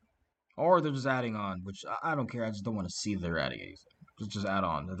 or they're just adding on, which I don't care. I just don't want to see they're adding anything. Just add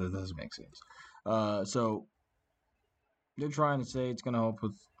on. That doesn't make sense. So they're trying to say it's gonna help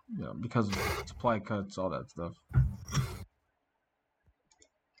with because of supply cuts, all that stuff.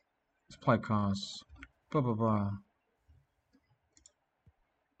 Supply costs, blah blah blah.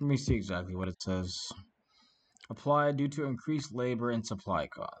 Let me see exactly what it says. Applied due to increased labor and supply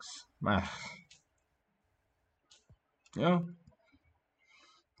costs. But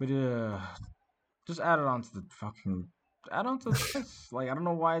just add it onto the fucking add on to this. Like I don't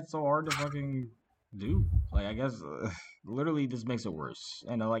know why it's so hard to fucking do. Like I guess literally this makes it worse.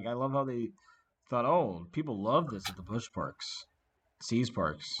 And like I love how they thought, oh, people love this at the Busch Parks, Seas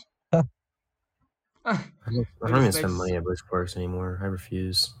Parks. I don't even spend money at Busch Parks anymore. I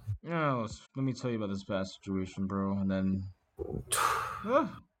refuse. No, let me tell you about this past situation, bro, and then.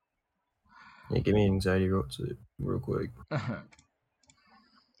 Yeah, give me anxiety real quick.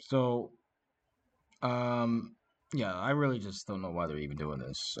 So, yeah, I really just don't know why they're even doing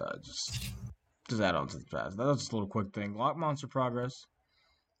this. Just add on to the past. That's just a little quick thing. Lock Monster progress.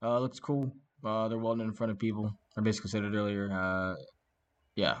 Looks cool. They're welding in front of people. I basically said it earlier.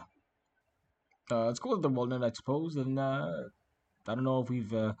 Yeah. It's cool that they're welding exposed, and I don't know if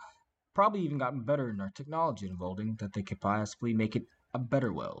we've probably even gotten better in our technology in welding that they could possibly make it a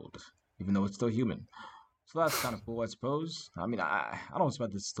better weld, even though it's still human. So that's kind of cool, I suppose. I mean, I don't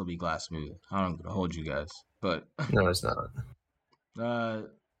expect this to still be glass smooth. I don't gonna hold you guys, but no, it's not.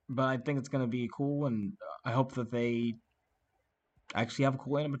 But I think it's gonna be cool, and I hope that they actually have a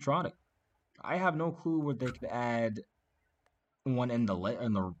cool animatronic. I have no clue what they could add one in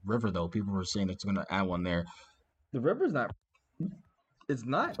the river though. People were saying it's gonna add one there. The river's not. It's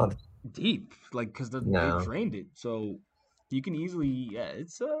not deep, like because they drained it, so you can easily. Yeah,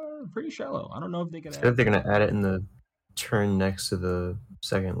 it's pretty shallow. I don't know if they can. If they're gonna add it in the turn next to the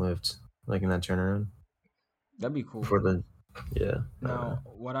second lift, like in that turnaround. That'd be cool. For the Now,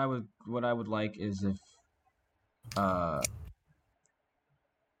 what I would like is if I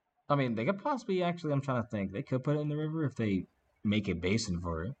mean, they could possibly actually. I'm trying to think. They could put it in the river if they make a basin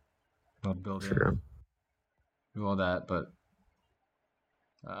for it. They'll build it. Do all that, but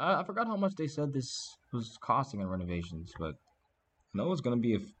I forgot how much they said this was costing in renovations. But I know it's gonna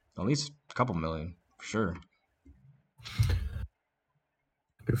be at least a couple million for sure.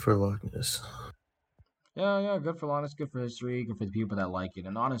 Good for Loch Ness. Yeah, good for Loch Ness, good for history, good for the people that like it.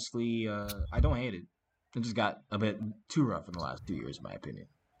 And honestly, I don't hate it. It just got a bit too rough in the last 2 years, in my opinion.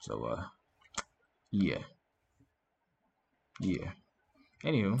 So, yeah.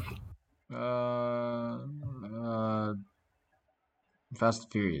 Anywho, Fast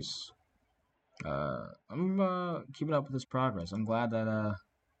and Furious. I'm keeping up with this progress. I'm glad that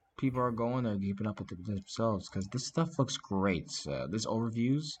people are going there, keeping up with it themselves, because this stuff looks great. This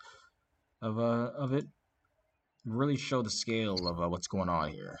overviews of it really show the scale of what's going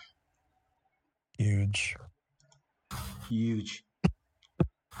on here. Huge.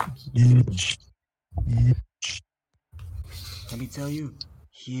 Let me tell you,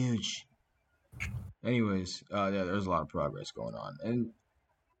 huge. Anyways, yeah, there's a lot of progress going on, and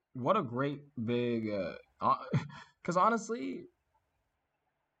what a great big. Because honestly,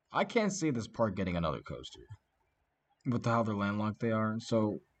 I can't see this park getting another coaster, with how they're landlocked they are.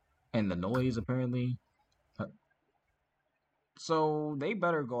 So, and the noise apparently. So they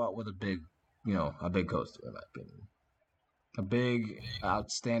better go out with a big coaster in my opinion. A big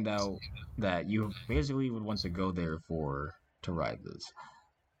standout that you basically would want to go there to ride this.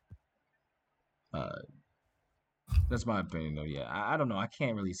 That's my opinion though. Yeah, I don't know. I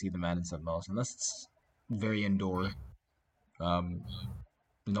can't really see them adding something else unless it's very indoor.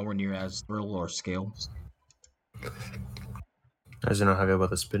 Nowhere near as thrill or scale. I just don't know how I feel about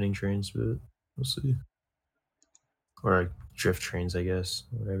the spinning trains, but we'll see. Or like drift trains, I guess.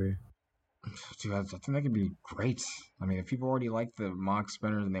 Whatever. Dude, I think that could be great. I mean, if people already like the Mach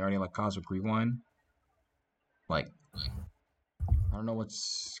spinners and they already like Cosmic Rewind, like, I don't know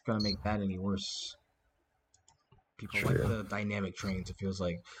what's gonna make that any worse. People like the dynamic trains. It feels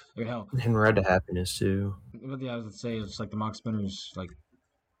like, I mean, hell, and Ride to Happiness too. But yeah, I was gonna say it's like the Mach spinners. Like,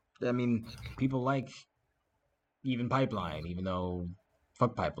 I mean, people like even Pipeline, even though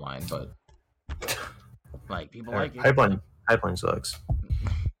fuck Pipeline, but like people like it. Pipeline sucks. I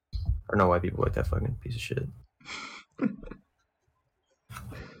don't know why people like that fucking piece of shit.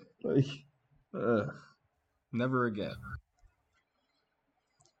 Like, never again.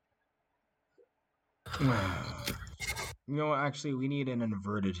 You know, actually, we need an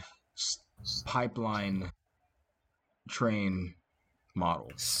inverted pipeline train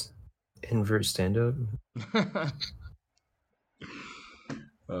model. Invert stand up. But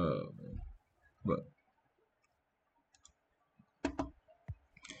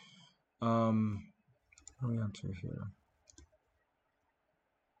what are we on to here?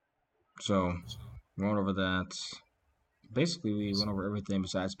 So, we went over that. Basically, we went over everything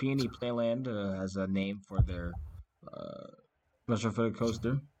besides P&E Playland has a name for their retrofitted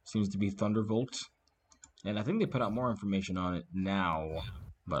coaster. Seems to be Thunderbolt. And I think they put out more information on it now,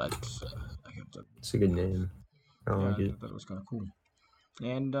 but I have to... It's a good name. I like it. I thought it was kind of cool.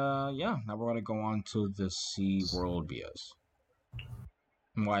 And yeah, now we're gonna go on to the SeaWorld BS.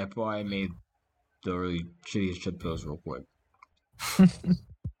 Why I made the really shittiest shit post real quick.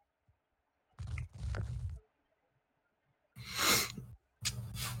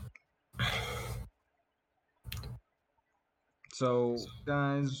 So,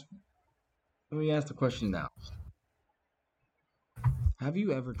 guys, let me ask the question now. Have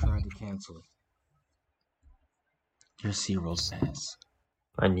you ever tried to cancel your SeaWorld pass?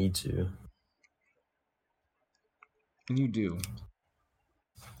 I need to. And you do.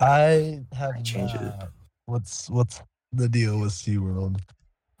 I have change it. What's the deal with SeaWorld?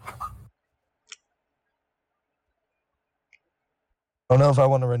 I don't know if I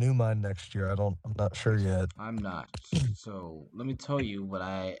want to renew mine next year. I'm not sure yet. I'm not. So let me tell you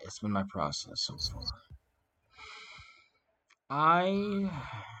it's been my process so far.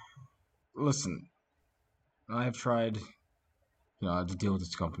 Listen, I've tried, I have to deal with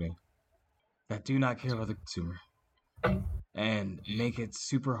this company that do not care about the consumer and make it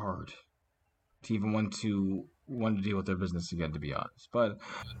super hard to even want to deal with their business again, to be honest. But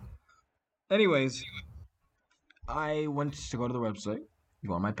anyways, I went to go to the website,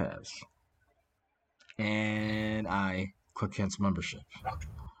 go on my pass, and I click cancel membership.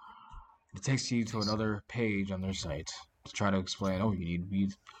 It takes you to another page on their site to try to explain, you need to be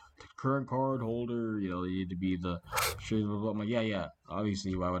the current card holder, you need to be the blah, blah, blah. I'm like, yeah,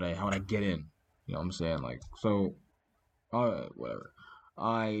 obviously, how would I get in? You know what I'm saying? Like, so, whatever.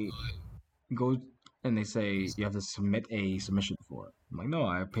 I go, and they say, you have to submit a submission for it. I'm like, no,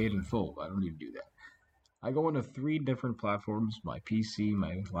 I paid in full. I don't need to do that. I go into 3 different platforms, my PC,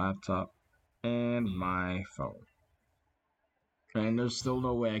 my laptop, and my phone. And there's still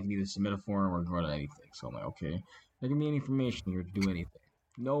no way I can either submit a form or run anything. So I'm like, okay, there can be any information here to do anything.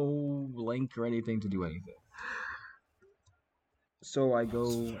 No link or anything to do anything. So I go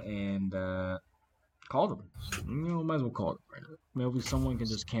and call them. Might as well call them right now. Maybe someone can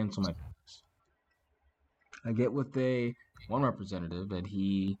just cancel my pass. I get with one representative, and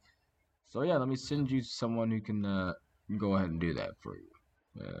let me send you someone who can go ahead and do that for you.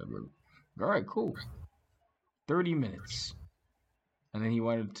 All right, cool. 30 minutes. And then he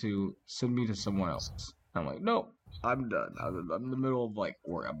wanted to send me to someone else. I'm like, no, I'm done. I'm in the middle of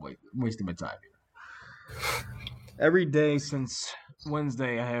work. I'm wasting my time here. Every day since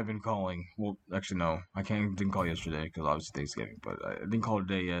Wednesday, I have been calling. Well, actually, no, I didn't call yesterday because obviously Thanksgiving. But I didn't call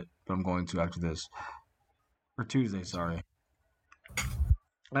today yet. But I'm going to after this, or Tuesday. Sorry.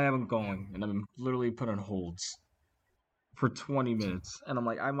 I haven't calling, and I'm literally put on holds for 20 minutes. And I'm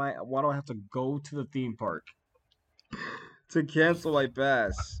like, why do I have to go to the theme park to cancel my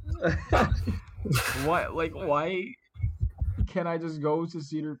pass? Why can't I just go to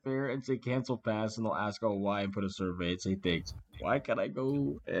Cedar Fair and say cancel pass, and they'll ask, why, and put a survey and say thanks? Why can't I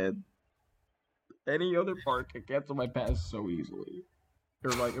go and any other park and cancel my pass so easily?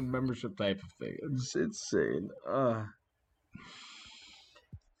 Or like a membership type of thing. It's insane.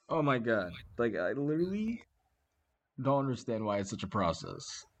 Oh my god. Like, I literally don't understand why it's such a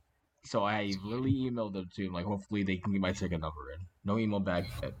process. So I literally emailed them to him, hopefully they can get my ticket number in. No email back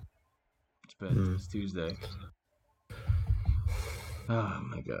yet. It's Tuesday. Oh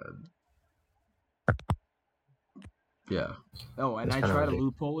my god. Yeah. Oh, and I tried to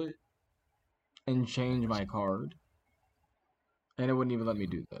loophole it and change my card, and it wouldn't even let me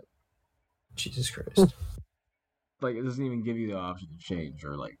do that. Jesus Christ. It doesn't even give you the option to change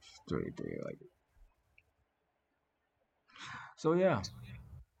or do anything So yeah.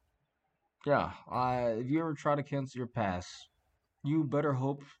 Yeah. If you ever try to cancel your pass, you better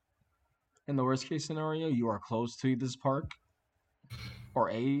hope, in the worst case scenario, you are close to this park or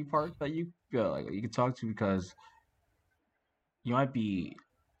a park that you can talk to, because you might be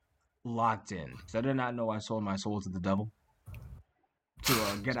locked in. 'Cause I did not know I sold my soul to the devil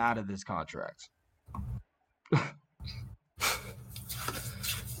to get out of this contract.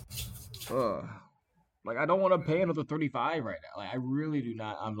 Like I don't want to pay another 35 right now. Like I really do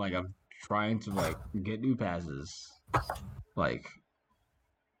not. I'm trying to like get new passes. Like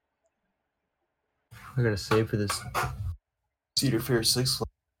I gotta save for this Cedar Fair 6.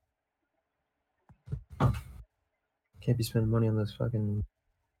 Can't be spending money on this fucking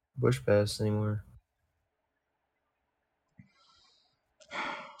Bush Pass anymore.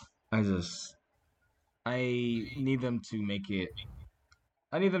 I need them to make it.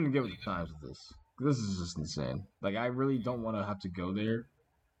 I need them to get with the times with this. This is just insane. Like I really don't want to have to go there,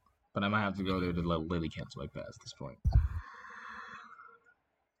 but I might have to go there to let Lily cancel my pass at this point.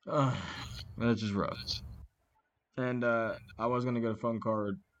 That's just rough. And I was gonna get a phone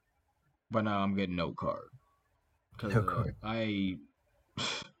card, but now I'm getting no card. Because No card. I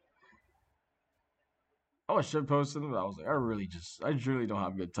should post them, but I was like, I really don't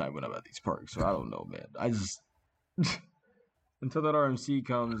have a good time when I'm at these parks, so I don't know, man. I just until that RMC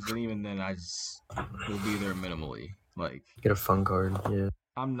comes, and even then, I just will be there minimally. Like, Get a fun card, yeah.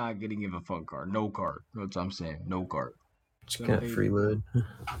 I'm not getting him a phone card, no card. That's what I'm saying, no card. Just gonna freeload.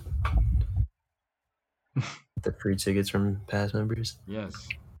 The free tickets from past members. Yes,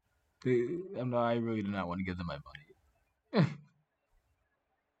 I really do not want to give them my money.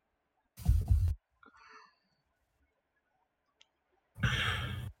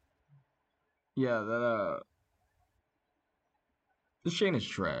 Yeah, that this chain is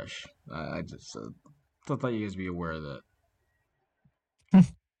trash. I just thought you guys be aware of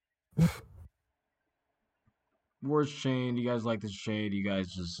that. Worst chain. You guys like this chain? You guys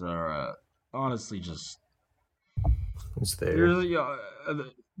just are honestly just. It's there. You're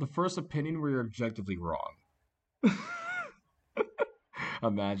the first opinion where you're objectively wrong.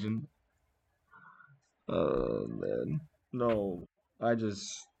 Imagine. Oh man, no. I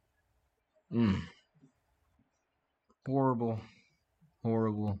just. Horrible,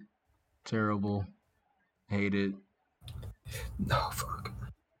 terrible, hate it. No, fuck.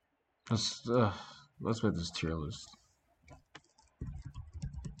 Let's make this tier list.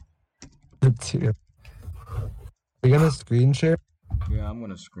 The tier. Are you gonna screen share? Yeah, I'm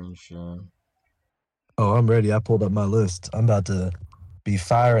gonna screen share. Oh, I'm ready. I pulled up my list. I'm about to be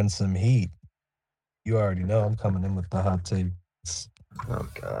firing some heat. You already know I'm coming in with the hot takes. Oh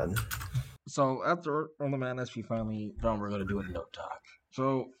god. So after all the madness, we finally done. We're gonna do a note talk.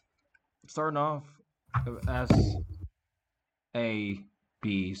 So starting off, S, A,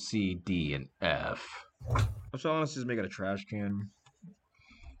 B, C, D, and F. So let's just make it a trash can.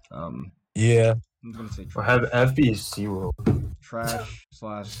 Yeah. I'm gonna say Or trash. have FB SeaWorld. Trash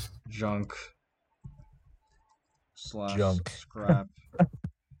 / junk / Junk. scrap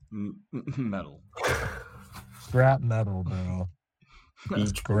metal. Scrap metal, bro.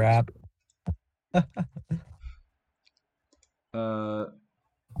 Beach Scrap. I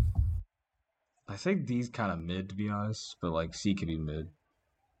think D's kind of mid to be honest, but like C could be mid.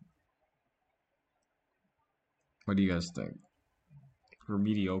 What do you guys think? Or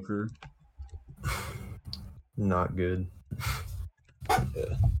mediocre? Not good.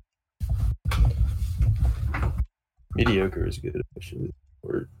 Yeah. Mediocre is good, actually.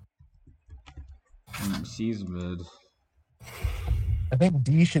 Or C's mid. I think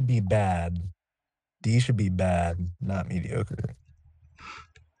D should be bad. D should be bad, not mediocre.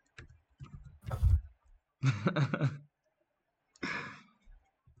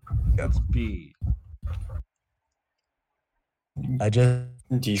 That's B. I just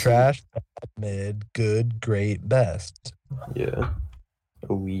decent. trash, bad, mid, good, great, best. Yeah.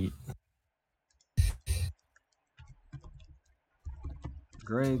 Elite.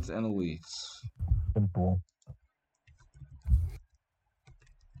 Grades and elites. Simple.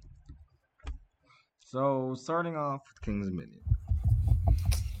 So starting off with King's Minion.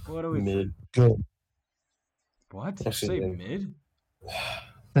 What do we Mid. think? Good. What? Did you Actually, say yeah. mid?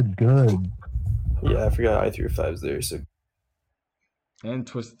 Said good. Yeah, I forgot I threw 5s there, so And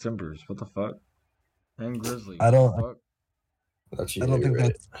Twisted Timbers. What the fuck? And Grizzly. I don't- What the fuck? that's you. I don't think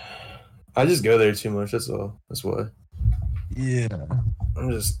right. I just go there too much, that's all. That's why. Yeah. I'm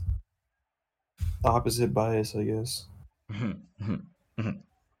just opposite bias, I guess.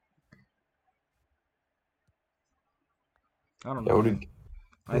 I don't Yeah, know. we'll do,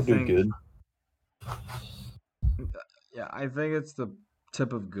 I we'll do think good. Yeah, I think it's the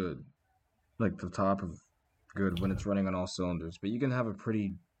tip of good, like the top of good when it's running on all cylinders. But you can have a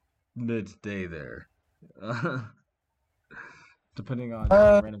pretty mid day there, depending on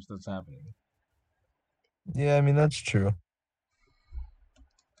random stuff's happening. Yeah, I mean, that's true.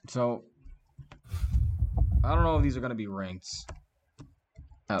 So I don't know if these are gonna be ranked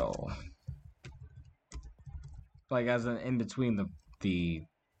at all. Like as in between the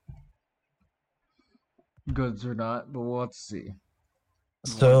goods or not, but let's see.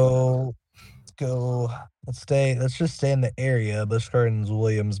 So let's go. Let's just stay in the area. Busch Gardens,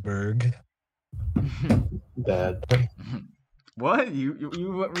 Williamsburg. Bad. What?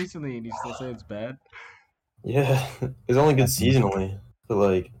 You went recently and you still say it's bad? Yeah, it's only good seasonally, but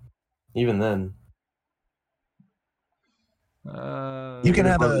like, even then, You can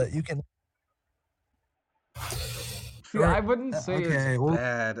have probably- a. You can. See, I wouldn't say okay, it's well-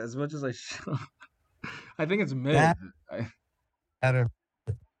 bad as much as I should. I think it's mid. Bad. I don't.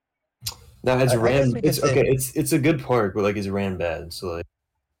 no, it's I ran. guess we It's could say- okay. It's a good park, but like it's ran bad. So like,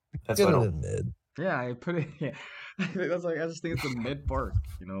 that's why I Get it don't. in mid. Yeah, I put it. Yeah, I think that's like I just think it's a mid park.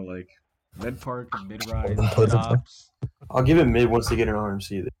 You know, like mid park, mid ride, Then put it- stops. I'll give it mid once they get an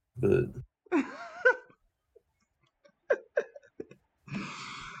RMC. But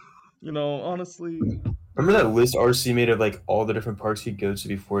You know, honestly, remember that list RC made of like all the different parks he goes to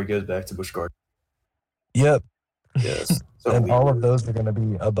before he goes back to Busch Gardens? Yep. Yes. So And all of those are going to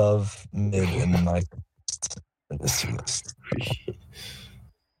be above mid in my in this list.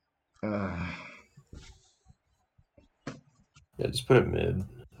 uh, Yeah, just put it mid.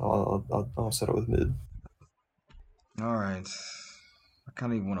 I'll settle with mid. all right. I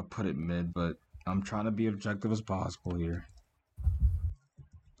kind of even want to put it mid, but I'm trying to be objective as possible here.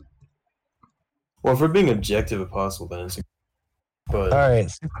 Well, if we're being objective if possible, then it's. But All right,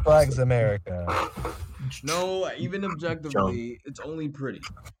 Six Flags America. No, even objectively, it's only pretty.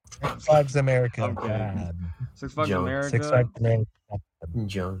 Six Flags America. Okay. Bad. Six Flags Junk. America, Six Flags America.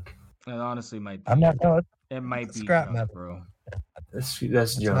 junk. it honestly might be. I'm not. No, It might be Scrap junk, metal. bro. That's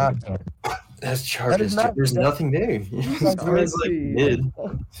it's junk. not. junk. That's That charges. is not- There's that- nothing there. It's like mid.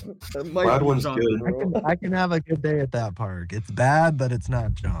 It might Loud be one's junk, good. bro. I can have a good day at that park. It's bad, but it's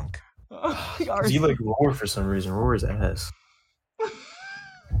not junk. You like Roar for some reason. Roar is ass.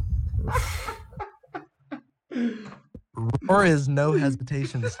 Roar is no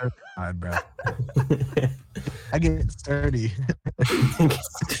hesitation certified, bro. I get sturdy.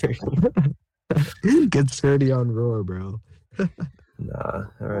 Get sturdy on Roar, bro. Nah,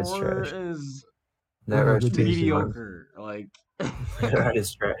 that ride's Roar trash. is That ride's trash. mediocre. Like, That ride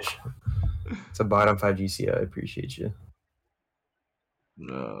is trash. It's a bottom 5 GC. I appreciate you.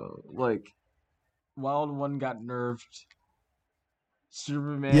 no, like, Wild One got nerfed.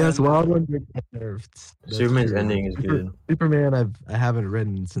 Superman. Yes, Wild One did get nerfed. That's Superman's true. ending is good. Superman, I haven't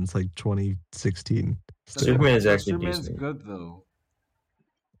ridden since like 2016. Superman is actually Superman's decent. good though.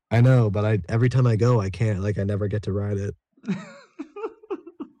 I know, but every time I go, I can't. Like, I never get to ride it. The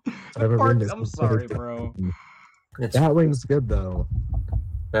haven't park- ridden it I'm since sorry, 2016. bro. It's That wing's good though.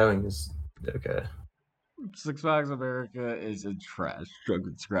 having is okay. Six Flags America is a trash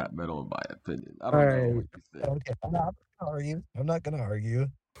drunken scrap metal, in my opinion. I don't know Alright. what you think. Okay, I'm not gonna argue. I'm not gonna argue.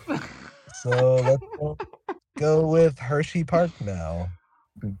 So let's go with Hershey Park now.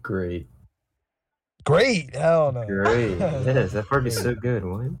 Great. Great, hell no. Great. Yes, that park is so good.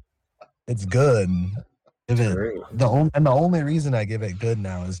 What? It's good. Give it Great. the only reason I give it good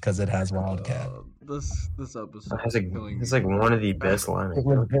now is because it has Wildcat. This episode It's like killing it's me. like one of the best It lineups.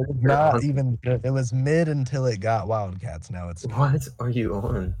 was not even good. It was mid until it got Wildcats. Now it's What are you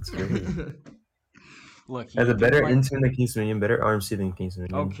on? It's great. Look, Has a you better might- Intune than Kingston Union, better RMC than Kingston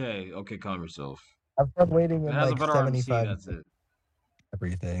Union. Okay, calm yourself. I've been waiting It in has a like better RMC, 75 that's it.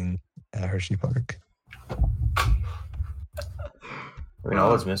 everything at Hershey Park. I mean,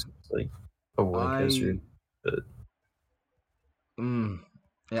 all it's missing is like a roller coaster.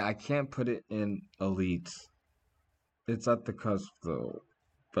 Yeah, I can't put it in elite. It's at the cusp though,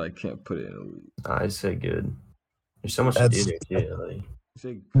 but I can't put it in elite. I'd say good. There's so much to That's- do there too. Like, You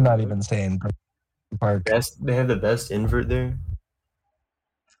say I'm not good? even saying Park. they have the best invert there.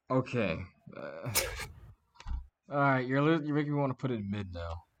 Okay. All right, you're making me want to put it in mid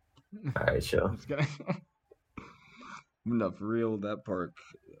now. All right, chill. I'm just gonna. No, for real, that park.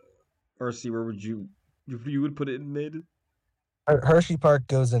 RC, where would you would put it in mid? Hershey Park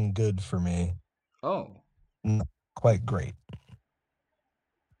goes in good for me. Oh. Quite great.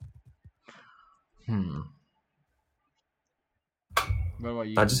 What about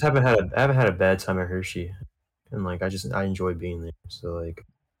you? I just haven't had a bad time at Hershey, and like I enjoy being there. So like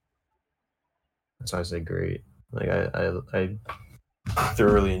that's why I say great. Like I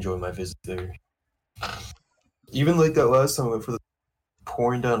thoroughly enjoy my visit there. Even like that last time I went for the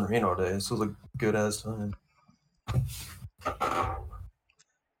pouring down rain all day. This was a good ass time.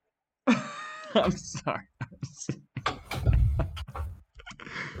 I'm sorry.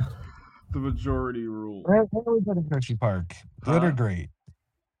 The majority rule. Where are we going to Hershey Park? Good or Huh? great?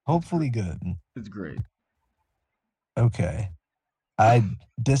 Hopefully good. It's great. Okay. I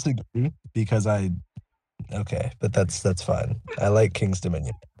disagree because okay, but that's fine. I like King's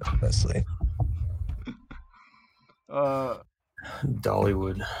Dominion, honestly.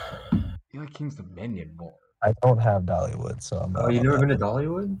 Dollywood. You like King's Dominion more. I don't have Dollywood, so I'm not. Oh, you on never that been to one.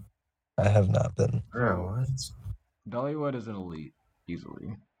 Dollywood? I have not been. Bro, what? Dollywood is an elite,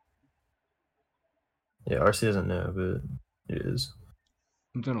 easily. Yeah, RC doesn't know, but it is.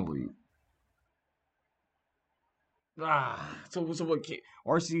 It's an elite. So what?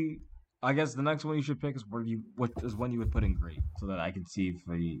 RC. I guess the next one you should pick is when you would put in great, so that I can see if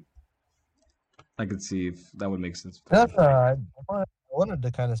that would make sense. That's I wanted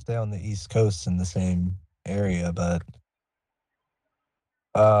to kind of stay on the East Coast in the same area, but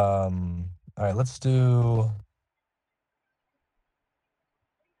all right, let's do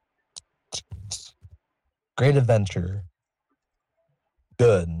Great Adventure.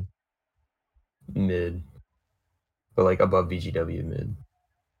 Good. Mid. But like above BGW mid.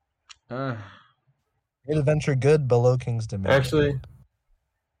 Great Adventure good, below King's Dominion. Actually,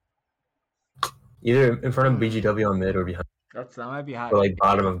 either in front of BGW on mid or behind. that might be hot. Or like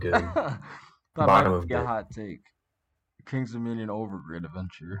bottom of good. that Bottom might of be a good. hot take. King's Dominion over Great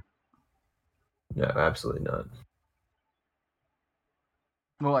Adventure. No, absolutely not.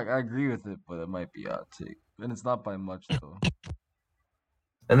 Well, like I agree with it, but it might be a hot take, and it's not by much though.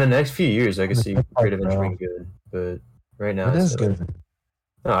 In the next few years, I could see It's Great hard, Adventure bro. being good, but right now It is still- good.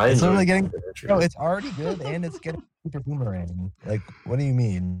 No, I It's enjoy literally getting. Great Adventure. No, it's already good, and it's getting super boomerang. Like, what do you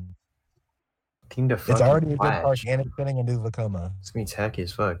mean? King to It's fucking already a good park, Flash. and it's getting a new Vacoma. It's gonna be tacky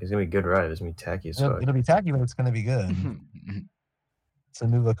as fuck. It's gonna be a good ride. It's gonna be tacky as fuck. It'll be tacky, but it's gonna be good. It's a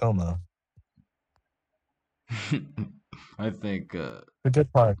new Vacoma. I think. It's a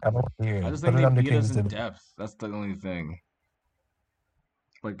good park. I don't want to hear it. I just Put think it they under beat us King's in Dominion. depth. That's the only thing.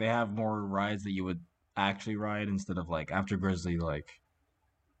 Like they have more rides that you would actually ride instead of like after Grizzly. Like,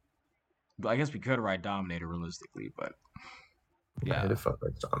 I guess we could ride Dominator realistically, but Yeah, yeah. the fuck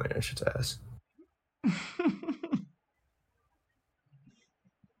like Dominator shit's ass.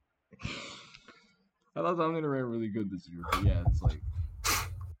 I thought Dominator ran really good this year, but yeah, it's like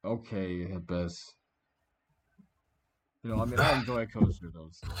okay at best. You know, I mean, I enjoy Coaster though,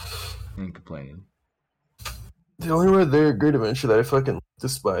 so I ain't complaining. The only ride there, Great Adventure, that I fucking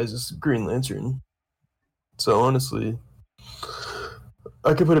despise is Green Lantern. So honestly,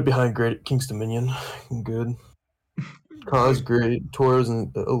 I could put it behind Great King's Dominion. Good. Cause great. Toro's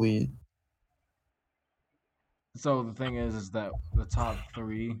and elite. So the thing is that the top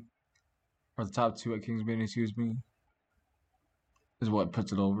three, or the top two at King's Dominion, excuse me, is what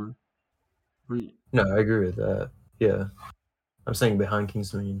puts it over. No, I agree with that. Yeah. I'm saying behind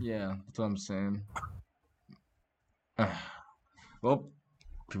King's Dominion. Yeah, that's what I'm saying. Well,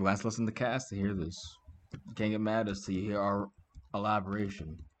 people have to listen to the cast to hear this. You can't get mad as to hear our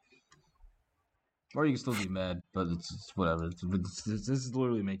elaboration. Or you can still be mad, but it's whatever. This is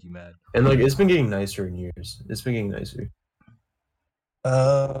literally make you mad. And like it's been getting nicer in years. It's been getting nicer.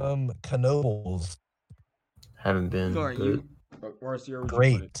 Knoebels. Haven't been. All right, but you. RC, where'd you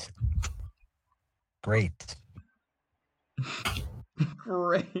put it? Great.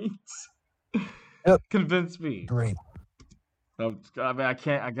 Great. Yep. Convince me. Great. I mean, I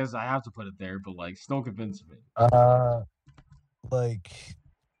can't. I guess I have to put it there, but like, still convince me. Like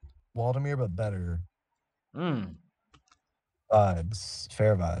Waldemir, but better Mm. vibes,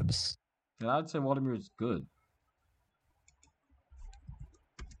 fair vibes. And I'd say Waldemir is good.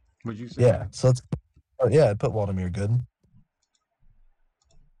 Would you say? Yeah. So let's. Yeah, I'd put Waldemir good.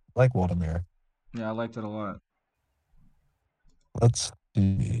 Like Waldemir. Yeah, I liked it a lot. Let's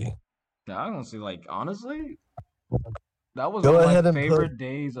see. Yeah, I don't see like honestly, that was Go one of ahead my and favorite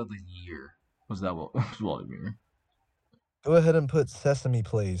days of the year. Was that was Waldemir? Go ahead and put Sesame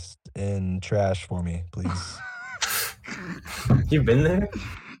Place in trash for me, please. You've been there?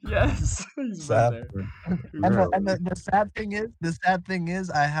 Yes, he's Sad. been there. And the sad thing is,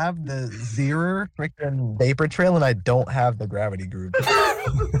 I have the Zero freaking vapor trail, and I don't have the gravity group.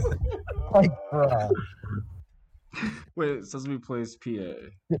 Like, bruh. Wait, Sesame Place, PA.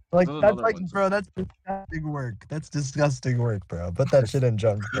 Like Those are that's other like, ones. bro, that's disgusting work. That's disgusting work, bro. Put that shit in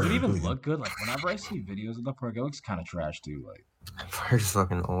junk. Does it for me, even please. look good? Like whenever I see videos of the park, it looks kind of trash too. Like It's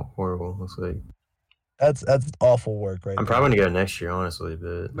fucking horrible. It's like That's awful work, right? I'm probably gonna go next year, honestly,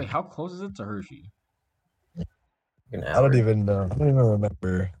 but wait, how close is it to Hershey? an I don't hour. even know. I don't even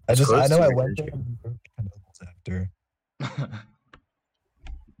remember. I It's know close to I your went there district. and broke Knoebels after.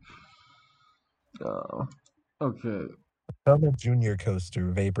 Oh, okay. Tacoma Junior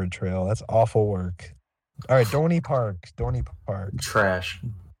Coaster, Vapor Trail. That's awful work. All right, Dorney Park. Dorney Park. Trash.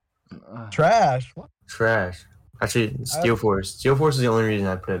 Trash. What? Trash. Actually, Steel Force. Steel Force is the only reason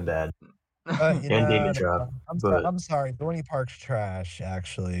I put it bad. And Demon Drop. I'm sorry. Dorney Park's trash,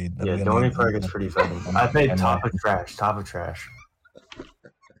 actually. Yeah, Dorney Park is pretty fucking. I paid top of trash. Top of trash.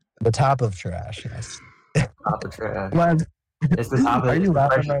 The top of trash, yes. Top of trash. What? It's the top of. Are you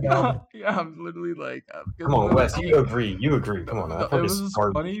laughing right now? Yeah, I'm literally like. Come on, Wes. You agree. You agree. Come on. No, That it park was is just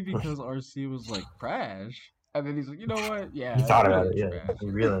garbage. funny because RC was like trash, and then he's like, you know what? Yeah, He thought it's about really it. Yeah, trash. he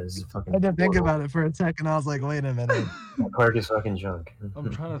realized it's fucking. I didn't think horrible. about it for a second. I was like, wait a minute. That park is fucking junk. I'm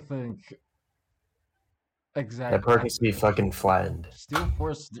trying to think. Exactly. That park needs to be fucking flattened. Steel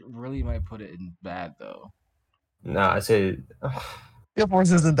Force really might put it in bad though. Nah, I say. Steel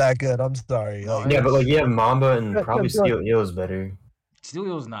Force isn't that good. I'm sorry. No, Like, Yeah, but like you have Mamba and Yeah, probably yeah, Steel Eel's better. Steel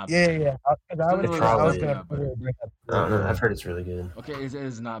Eel's not. yeah, bad. yeah. I was probably gonna not put it bring up I don't know. I've heard it's really good. Okay, it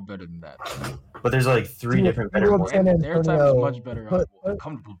is not better than that. But there's like three Steel- different better Steel ones. San And their time is Antonio, much better.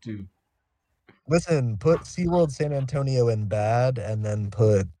 Comfortable too. Listen, put SeaWorld San Antonio in bad and then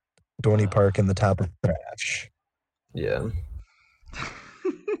put Dorney Park in the top of trash. Yeah,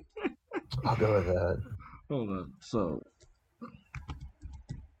 I'll go with that. Hold on. So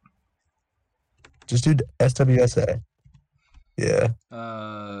Just do SWSA. Yeah.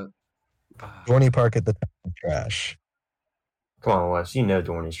 Dorney Park at the top of trash. Come on, Wes. You know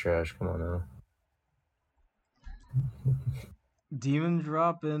Dorney's trash. Come on now. Demon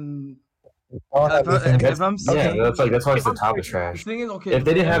Drop and If I'm Yeah, saying, that's why it's the top of the trash. thing is, okay, If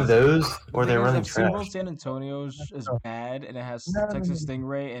they didn't have those, the or thing they're is, running if SeaWorld trash. San Antonio is bad and it has No, no, Texas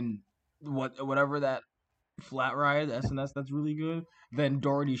Stingray and whatever that flat ride SNS that's really good, then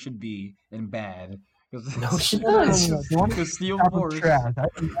Doherty should be in bad because No, she does. because Steel top of Force trash.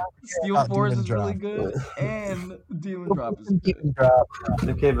 Steel about Force Demon is really Drop. good and Demon Drop is and good. Demon Drop.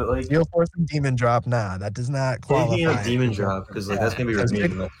 Okay, but like Steel Force and Demon Drop, nah, that does not taking qualify. out Demon Drop because like that's gonna be Because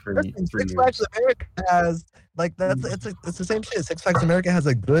remade in like three Six years. Flags America has like it's the same shit. Six Flags America has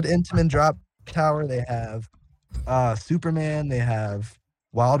a good Intamin drop tower. They have Superman. They have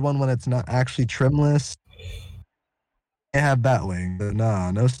Wild One when it's not actually trimless. They have Batwing. But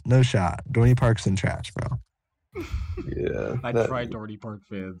no shot. Dorney Park's in trash, bro. Yeah, I tried Doherty Park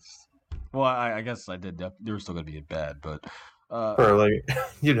fans. Well, I guess I did. They were still gonna be bad, but Bro, like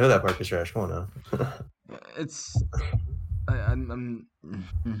you know that park is trash. Come on now. it's I'm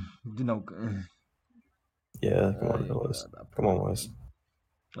you know. Yeah, come on, Wes. Come on, Wes.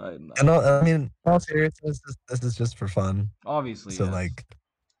 And I mean, in all seriousness, this is just for fun. Obviously, So yes. like,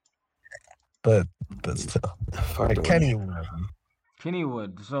 but still, Fuck like the Kenny.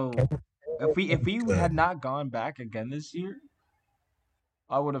 Kennywood. So if we had not gone back again this year,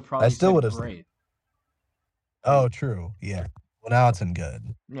 I would have probably still said would have- great. Oh, true. Yeah. Well, now it's in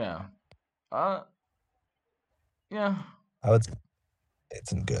good. Yeah. Yeah. I would say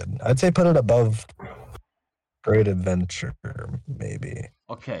it's in good. I'd say put it above Great Adventure, maybe.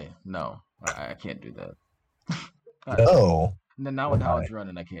 Okay. No, I can't do that. No. And then now with how it's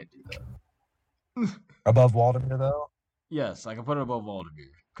running, I can't do that. Above Waldemar, though? Yes, I can put it above Valdemir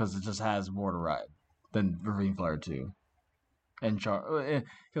because it just has more to ride than Ravine Flyer 2. And Charm,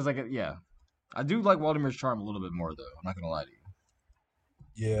 because yeah, I do like Waldemar's Charm a little bit more though. I'm not gonna lie to you.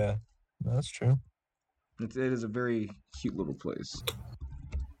 Yeah, that's true. It is a very cute little place.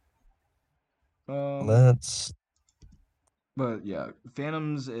 Let's. But yeah,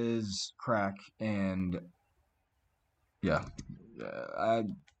 Phantoms is crack, and yeah, All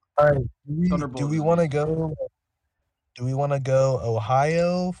right. Do Thunderbolt we is want to amazing. go? Do we want to go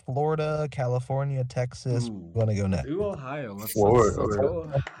Ohio, Florida, California, Texas? Ooh. We want to go next. Do Ohio. Let's Florida. go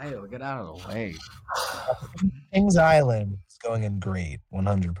Ohio. Get out of the way. Kings Island is going in great,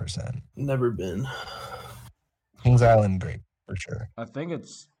 100%. Never been. Kings Island, great for sure. I think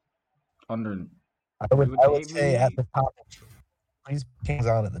it's under. I would hate say me. at the top. Please, Kings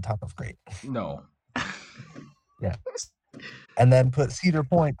Island at the top of great. No. Yeah. And then put Cedar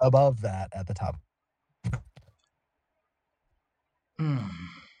Point above that at the top.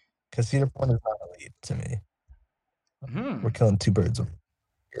 Because Cedar Point is not elite to me. We're killing two birds with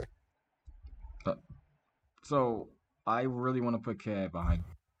So I really want to put K behind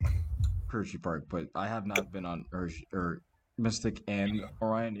Hershey Park, but I have not been on Hershey or Mystic and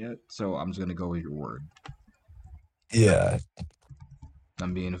Orion yet, so I'm just gonna go with your word. Yeah.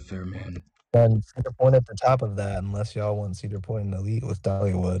 I'm being a fair man. And Cedar Point at the top of that, unless y'all want Cedar Point and elite with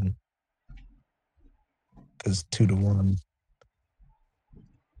Dollywood. Because 2-1.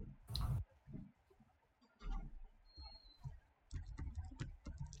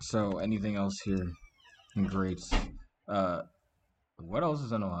 So anything else here? Great. What else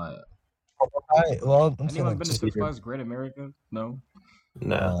is in Ohio? Well, I'm saying Anyone like been to Six Flags Great America? No.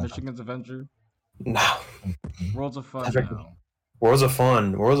 No. Michigan's Adventure. No. Worlds of Fun. Africa. No. Worlds of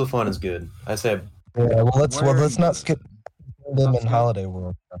Fun. Worlds of Fun is good. I say. Yeah, let's not Where- skip them Not in skip? Holiday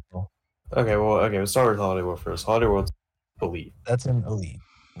World. Okay. We'll start with Holiday World first. Holiday World's elite. That's an elite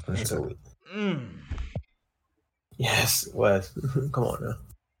for It's sure. elite. Mm. Yes, Wes. Come on now.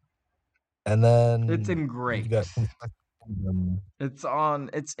 And then It's in great. you've got Kingdom. It's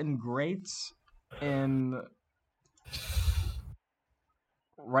in great, in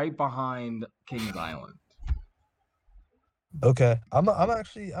right behind Kings Island Okay, I'm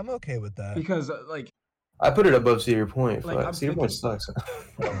okay with that. because like I put it above Cedar Point. Like, I'm Cedar Point thinking- sucks.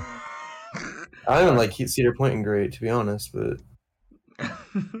 I don't even like Cedar Point and Great, to be honest, but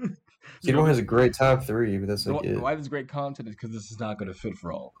Cedar Point has a great top 3, but that's like it. why this great content is because this is not going to fit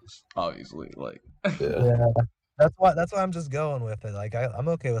for all of us, obviously. Like, Yeah. Yeah, that's why I'm just going with it. Like I'm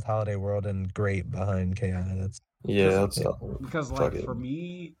okay with Holiday World and Great behind KI. That's Yeah, because Fuck like it. for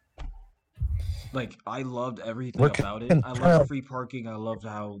me, like I loved everything We're about it. kind I of- loved free parking. I loved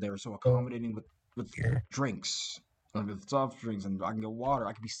how they were so accommodating with here. drinks, and with soft drinks, and I can get water.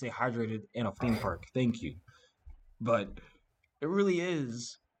 I can stay hydrated in a theme park. Thank you. But it really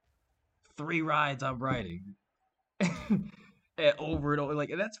is 3 rides I'm riding. And over and over, like,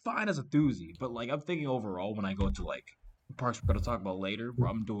 and that's fine as a doozy, but like I'm thinking overall when I go to like parks we're gonna talk about later, where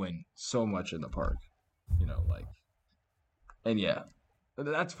I'm doing so much in the park, like, and yeah,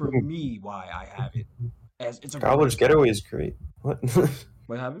 that's for me why I have it. As it's a Gobbler's great- Getaway is great. What?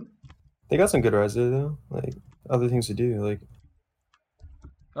 What happened? They got some good rides there, though. Like, other things to do. Like,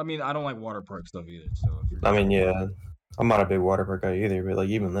 I mean, I don't like water park stuff either. So if you're I mean, yeah. I'm not a big water park guy either, but like,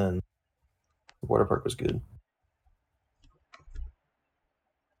 even then, the water park was good.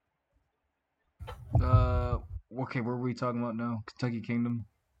 Okay, what were we talking about now? Kentucky Kingdom.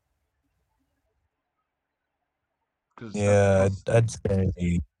 'Cause Yeah, that's I'd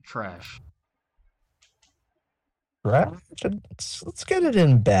say trash. trash. Let's get it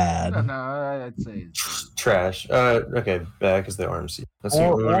in bad. No, I'd say it's Trash. Okay, bad because the RMC. That's the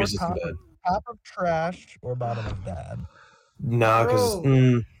Or- only or reason top- it's bad. Top of trash or bottom of bad. No, because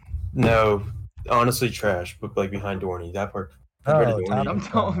Bro. no, honestly, trash. But like behind Dorney, that park. compared to Oh, Dorney, top I'm of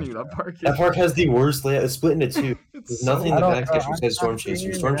telling trash. you, that park. that park has the worst layout. It's split into 2. It's There's so nothing in I the don't back know, section besides I'm Storm not Chaser.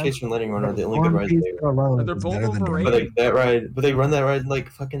 saying Storm that. Chaser and Landing Run are the only good Storm rides Chaser there. alone They're is both better than overrated. But Dorney. like that ride, but they run that ride in like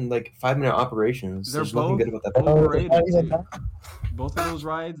fucking like 5-minute operations. They're There's nothing both good about that. park. overrated not even too. that. Both of those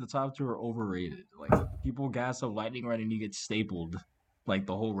rides, the top 2 are overrated. Like people gas up Lightning Ride and you get stapled, like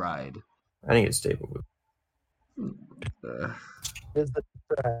the whole ride. I think it's stable. Is the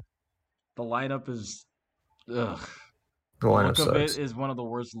trash. The lineup is, ugh. The The lineup look of it sucks. is one of the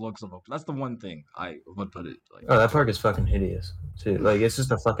worst looks of it. That's the one thing I would put it. Like, Oh, that park is fucking hideous too. Like it's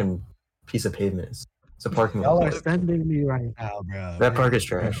just a fucking piece of pavement. It's a parking Y'all lot. are sending me right now, bro. That park is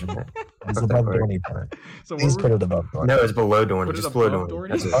trash. It's Fuck above that park. Dorney Park. so Please what put were, it above Dorney. No, it's below Dorney. Put it Just below above Dorney. Dorney?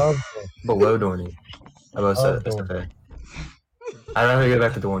 That's it. Above Below Dorney. Above Above Santa Dorney. Fe. I'd rather go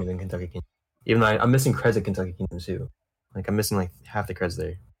back to Dorney than Kentucky Kingdom. Even though I'm missing creds at Kentucky Kingdom too. Like I'm missing like half the creds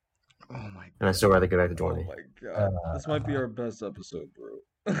there, oh my and I still rather go back to Oh Dorney. my god. This might be our best episode, bro.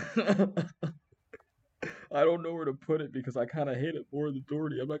 I don't know where to put it because I kind of hate it more than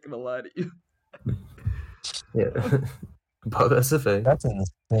Doherty. I'm not going to lie to you. Yeah, above SFA. That's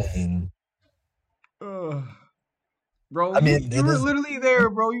insane. Bro, I mean, you it were is- literally there,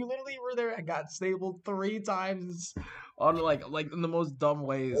 bro. You literally were there. I got stabled 3 times on like in the most dumb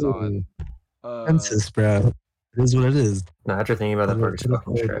ways on. Princess, bro. It is what it is. No, after thinking about that park, it's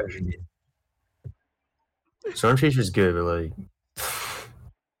fucking trash. Storm Chaser's good, but like,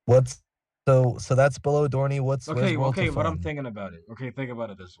 What's so that's below Dorney. Where's Okay, Worlds of but I'm Fun? thinking about it. Okay, think about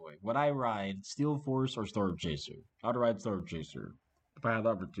it this way. Would I ride Steel Force or Storm Chaser? I'd ride Storm Chaser if I had the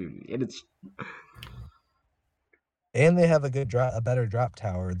opportunity. And it's And they have a better drop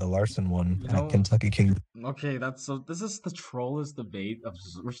tower, the Larson one You know- at Kentucky Kingdom. okay. This is the trollest debate.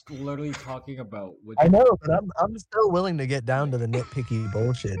 We're literally talking about which. I know, but I'm still willing to get down to the nitpicky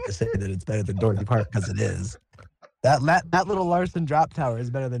bullshit to say that it's better than Dorney Park because it is. That little Larson drop tower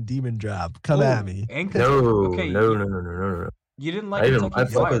is better than Demon Drop. Come Oh, at me. and no, okay, no, you, no, no, no, no, no. you didn't like I Kentucky fuck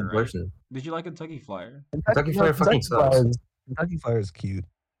Flyer, with right? Larson. Did you like Kentucky Flyer? Kentucky Flyer fucking sucks. Kentucky Flyer is cute.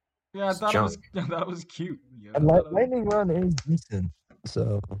 Yeah, I It's thought it was. junk. I thought it was cute. Yeah, And I thought it was- Lightning Run is decent.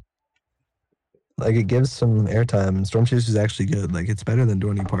 So, like, it gives some airtime. Storm Chase is actually good. Like, it's better than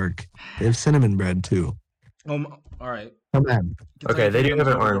Dorney Park. They have cinnamon bread, too. all right. Come on. Kentucky Okay, they do Kingdom's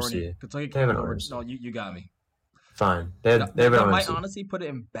have an over RMC. Dorney. Kentucky They have an Kingdom's over- RMC. No, you got me. Fine. They have an I might RMC. honestly put it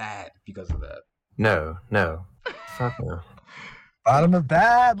in bad because of that. No, no. Fuck no. Bottom of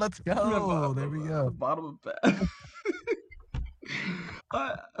bad. Let's Yeah, go. There we The go. bottom of bad.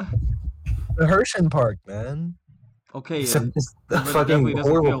 The Hershey Park, man. Okay, It's, yeah. it's a But it fucking definitely doesn't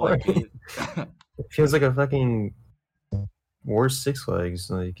horrible feel like park. it. It feels like a fucking worst Six Flags.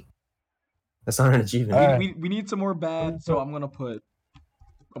 Like that's not an achievement. All right. we need some more bad, so I'm gonna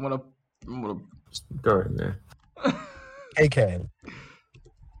Just throw it in there. KK.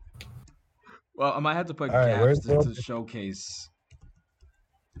 well, I might have to put All right, gaps where's to the- showcase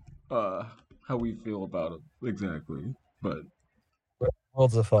how we feel about it exactly. But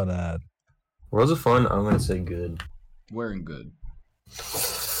World's a fun ad. Worlds of Fun. I'm gonna say good. wearing good.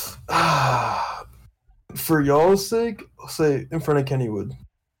 For y'all's sake, I'll say in front of Kennywood.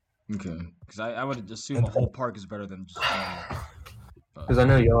 Okay, because I would assume a whole park is better than just. Because I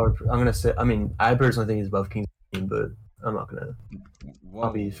know y'all are. I'm gonna say. I mean, I personally think he's above King's Queen, but I'm not gonna. Whoa.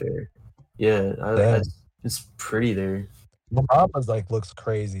 I'll be fair. Yeah, Yeah. it's pretty there. Mama's like looks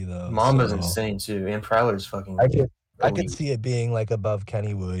crazy though. Mamba's so insane too, and Prowler's fucking. I could elite. see it being like above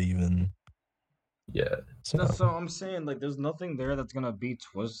Kennywood even. Yeah. So I'm saying like there's nothing there that's gonna be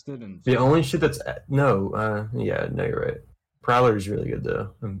twisted and. The only shit that's no. Yeah, no, you're right. Prowler's really good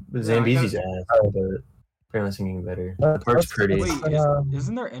though. Zambezi's ass, but apparently singing better. The park's pretty. Wait, Um,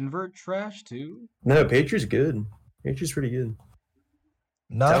 isn't there invert trash too? No, Patriots good. Patriots pretty good.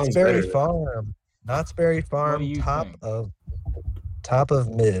 Knott's Sounds Berry better. Farm. Knott's Berry Farm. you think? Top of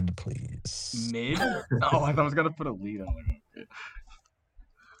mid, please. Mid? Oh, I thought I was gonna put a lead on it.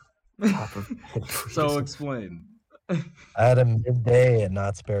 Top of So explain. I had a midday at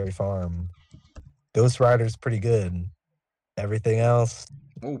Knott's Berry Farm. Ghost Rider's pretty good. Everything else,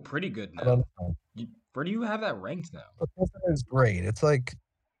 Oh, pretty good I now. don't know. Where do you have that ranked now? But Ghost Rider's great. It's like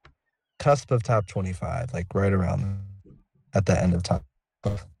cusp of top 25, like right around at the end of top.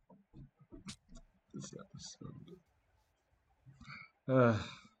 This episode.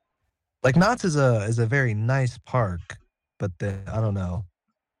 Like Knott's is a very nice park, but I don't know.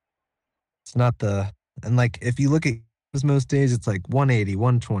 It's not and like if you look at most days, it's like 180,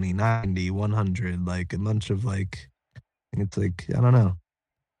 120, 90, 100, like a bunch of like, it's like, I don't know.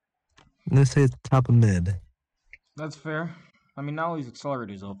 I'm gonna say it's top of mid. That's fair. I mean, now these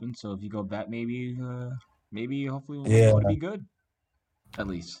accelerators open, so if you go back, maybe hopefully we'll Yeah. be good. At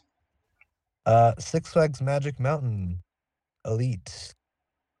least. Six Flags Magic Mountain Elite.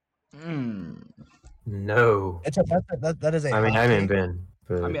 No. That is a I mean, hot I haven't take. been,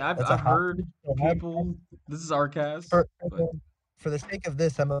 but I mean, I've That's a hot heard take, so I'm- people. This is our cast. For, but- for the sake of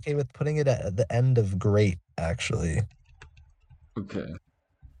this, I'm okay with putting it at the end of great, actually. Okay.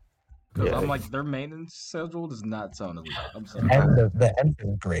 Because Yeah. I'm like, their maintenance schedule does not sound elite. I'm sorry. The end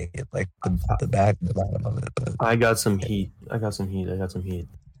of great, like the back, the bottom of it. But I got some heat.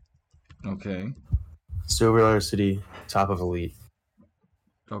 Okay. Silver City, top of elite.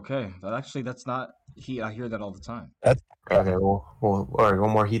 Okay. That's not heat. I hear that all the time. Okay, well, all right, one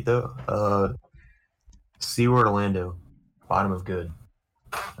more heat though. SeaWorld Orlando, bottom of good.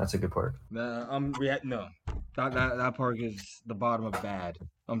 That's a good park. No. That park is the bottom of bad.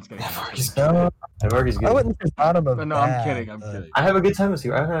 I'm just kidding. That park is no, good. That park is I good. wouldn't say bottom of No, bad, I'm kidding. I'm but- kidding. I have a good time with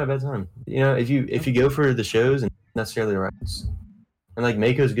SeaWorld. I haven't had a bad time. You know, if you go for the shows and necessarily the rides, and like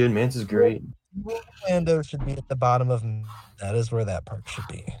Mako's good, Mansa's great. Orlando should be at the bottom of that is where that park should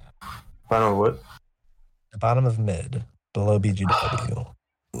be. Bottom of what? The bottom of mid, below BGW.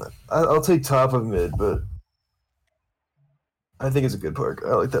 I'll take top of mid, but I think it's a good park.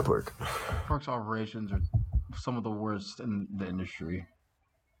 I like that park. Parks operations are some of the worst in the industry.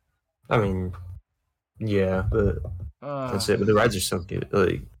 I mean, yeah, but that's it. But the rides are so good.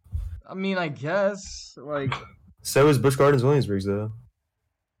 Like, I mean, I guess like so is Busch Gardens Williamsburg's though.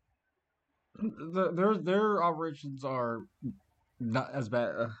 their operations are not as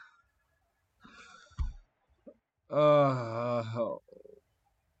bad.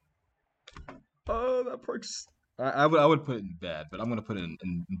 That park's. I would put it in bad, but I'm gonna put it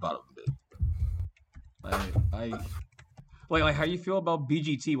in bottom of it. I like how you feel about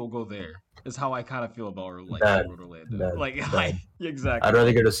BGT. We'll go there. Is how I kind of feel about like Bad. SeaWorld Orlando. Bad. Like Bad. exactly. I'd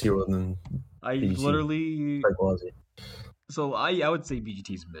rather go to SeaWorld than I BGT. literally. like Quasi. So I would say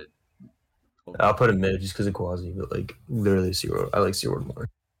BGT's mid. I'll put it mid just because of Quasi, but like literally SeaWorld. I like SeaWorld more.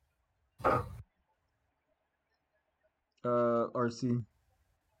 RC.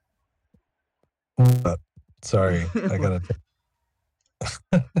 Sorry, I gotta.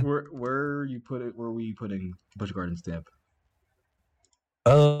 Where you put it? Where were you putting Busch Garden stamp?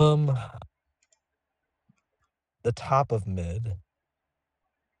 The top of mid.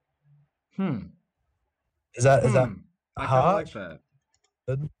 Hmm. Is that I kind of hot? like that.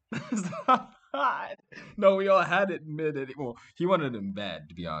 Good. God. No, we all had it mid. Well, he wanted it in bad,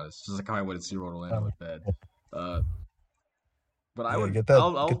 to be honest. Just like how I wanted SeaWorld Orlando with bad. But I Yeah, would. get that.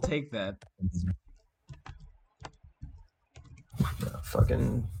 I'll take that.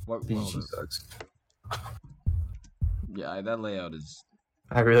 Fucking What? BGG sucks. Yeah, that layout is.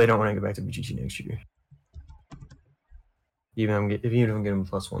 I really don't want to go back to BGG next year. If you don't get him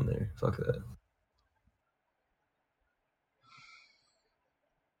 +1 there, fuck that.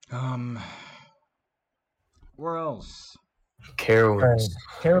 Where else? Carowinds.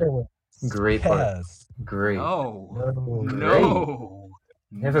 Carowinds. Great part. Yes. Great. No. No. No.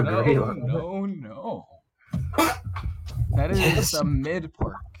 They have a great one. No. That is Yes. a mid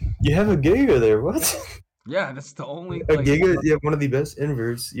park. You have a Giga there. What? Yeah, that's the only. A Giga. You have one of the best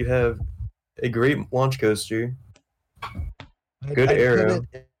inverts. You have a great launch coaster. Good I'd arrow.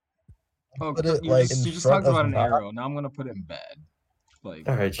 Oh, put it, you like, just, in you just front talked about of an Knott's. arrow. Now I'm gonna put it in bad. Like,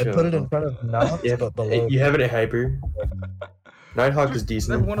 All right, I chill. put it in front of Knott's, Yeah, but below. you have it at hyper. Nighthawk is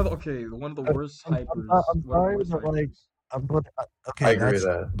decent. one of the worst hypers. I'm sorry, but like, I'm put, okay. I agree with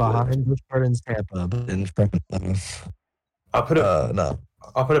that's that. behind Busch Gardens Tampa, but in front of. I'll put it. No.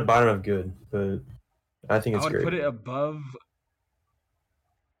 I'll put it bottom of good, but I think I it's would great. put it above.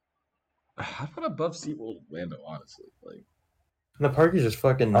 I'd put it above SeaWorld Orlando, honestly. Like, And the park is just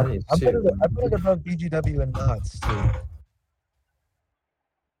fucking I nice put too. it above BGW and Knott's too.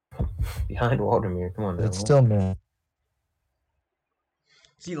 Behind Waldemere, come on now. It's still mid.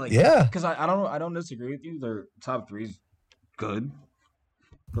 see, like, Yeah. because I don't disagree with you. Their top three's good,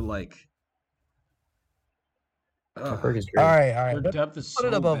 but like, The park is great. All their right. Let's depth is put so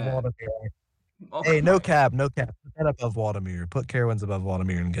it above bad. Waldemere. Oh, Hey, come no on. cap. Put that above Waldemere. Put Carowinds above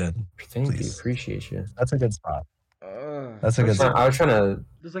Waldemere and good. Thank you, Please. appreciate you. That's a good spot. Ugh. That's a good spot. I was trying to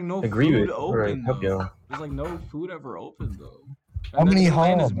There's like no agree food with or open help though. you. There's like no food ever open though. How And that many new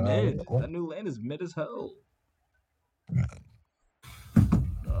land is hall, mid. bro? That new land is mid as hell.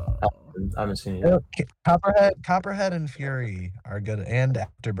 I haven't seen it. Copperhead and Fury are good, and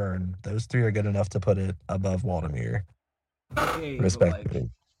Afterburn. Those three are good enough to put it above Waldemere, Okay, but, respectively. like,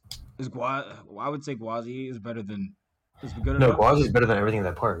 is I would say Gwazi is better than is good No, enough. Gwazi is better than everything in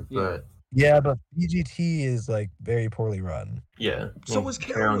that park, Yeah. but Yeah, but BGT is like very poorly run. yeah. So is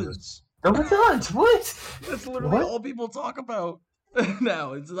Carowinds. No, it's not. What? That's literally What? all people talk about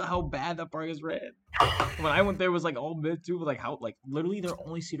now. It's how bad that park is ran. When I went there, it was like all mid too, but like how like literally their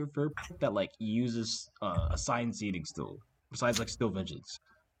only Cedar Fair park that like uses assigned seating still, besides like Still Vengeance.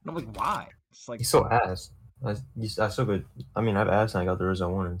 And I'm like, why? It's like He's so ass. I still good. I mean, I've asked and I got the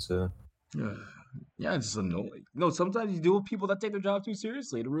result I wanted, so. yeah, it's just annoying. No, sometimes you deal with people that take their job too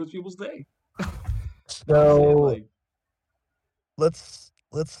seriously. It ruins people's day. So Like, let's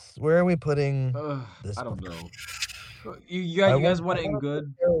where are we putting this? I don't one? know. You guys want it in want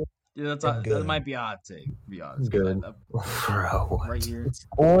good? Yeah, that good. might be a hot take. To be honest, Good. Bro, what? right here.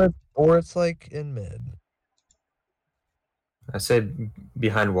 Or it's like in mid. I said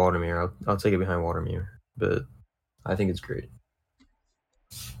behind Waldemere. I'll take it behind Waldemere, but I think it's great.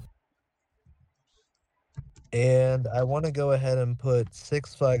 And I want to go ahead and put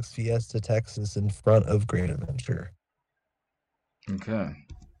Six Flags Fiesta Texas in front of Great Adventure, Okay.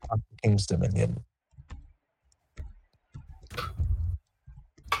 King's Dominion.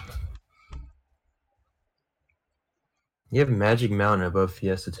 You have Magic Mountain above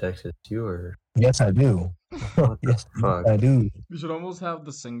Fiesta Texas, too, or Yes, I do. what the Yes, fuck? I do. You should almost have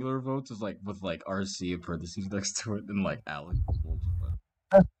the singular votes as like with like RC in parentheses next to it, and like Alex.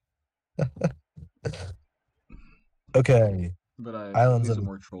 Okay. But I Islands think of- it's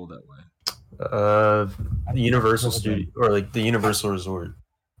more troll that way. Universal Studio or like the Universal Resort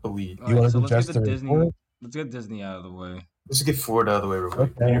Elite. All right, wanna so do let's just get the the Disney. resort? Let's get Disney out of the way. Let's get Florida out of the way real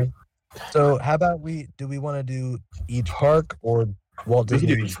quick. Okay. So how about we want to do each park or Walt We could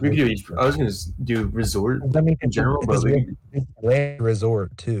Disney? do each. We could do each. I was gonna do resort Then we can in general, but because we we could, have Disneyland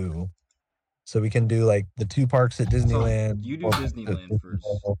Resort too. So we can do like the two parks at Disneyland. you do or- Disneyland first.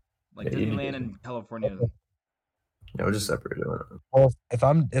 Like Yeah, you do Disneyland Disney. and California. we'll just separate it. Well, if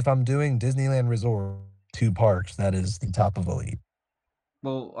I'm doing Disneyland Resort, two parks, that is the top of elite.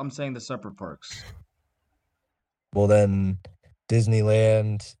 Well, I'm saying the separate parks. Well, then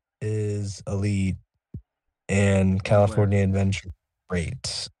Disneyland is elite, and California Adventure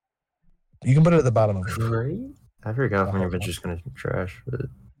great. You can put it at the bottom of it. Great. I heard California Adventure's gonna trash, but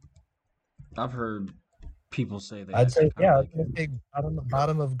I've heard people say that. I'd say yeah. I'd say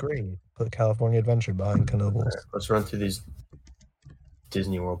bottom of grade. Put California Adventure behind Knoebels. alright, let's run through these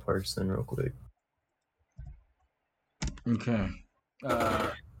Disney World parks then real quick. Okay.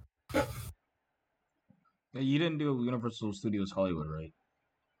 Yeah, you didn't do Universal Studios Hollywood, right?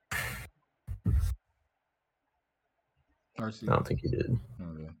 RC. I don't think he did.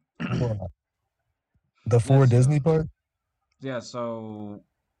 Okay. What? The four Yes, Disney parks? Yeah, so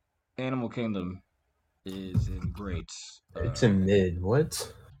Animal Kingdom is in great. It's in mid.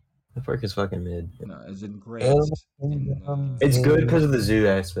 What? The park is fucking mid. No, is in great. Animal In, Kingdom. It's good is- because of the zoo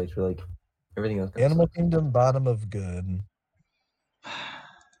aspect, but like everything else. kinda Animal sucks. Kingdom, bottom of good.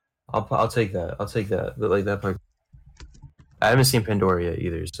 I'll take that. I'll take that. But like that park, I haven't seen Pandora yet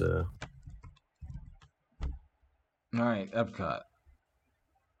either. So All right, Epcot.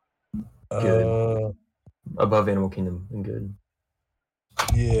 Good. Above Animal Kingdom and good.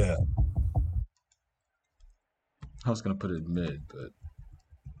 Yeah. I was gonna put it in mid, but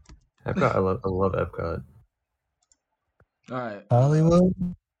Epcot, I love Epcot. all right. Hollywood.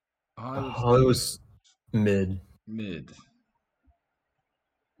 Hollywood's mid. mid.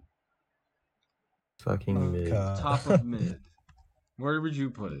 Fucking mid. Epcot. Top of mid. Where would you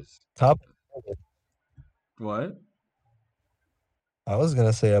put it? Top. What? I was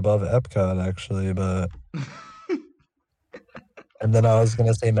gonna say above Epcot actually, but and then I was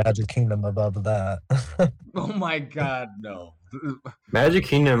gonna say Magic Kingdom above that. Oh my God, no. Magic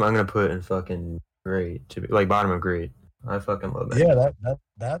Kingdom, I'm gonna put in fucking great to be like bottom of great. I fucking love that. Yeah,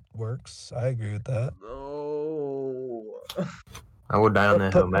 that works. I agree with that. No. I would die on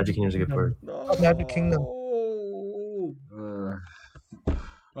that Put hill. Magic Kingdom's a good park. No. Magic Kingdom. All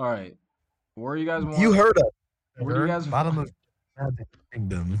right. Where you guys want? You heard it. Where do you guys bottom want- of Magic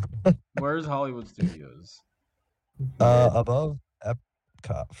Kingdom? Where's Hollywood Studios? Above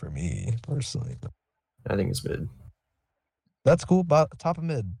Epcot for me personally. I think it's mid. That's cool. Top of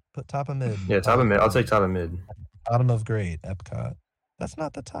mid. Put top of mid. Yeah, top of mid. I'll take top of mid. Bottom of great. Epcot. That's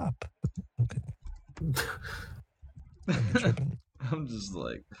not the top. Okay. I'm tripping. I'm just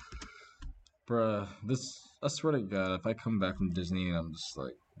like, bruh, this, I swear to God, if I come back from Disney and I'm just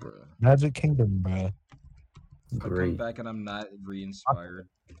like, bruh, Magic Kingdom, bro. if I come Great. back and I'm not re-inspired.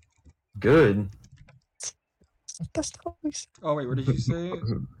 Good. That's not what we said. Oh, wait, what did you say?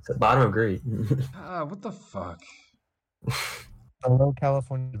 It's the bottom of great. Ah, what the fuck? Hello,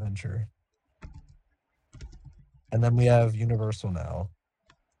 California Adventure. And then we have Universal now.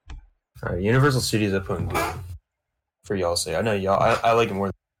 All right, Universal Studios I put in good. For y'all's sake. I know y'all. I like it more.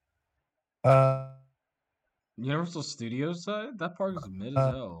 Universal Studios side? That park is mid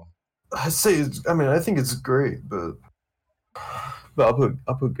as hell. I say it's. I mean, I think it's great, but I'll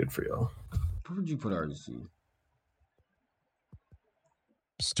put good for y'all. Where would you put RDC?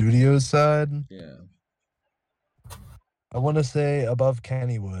 Studios side. Yeah. I want to say above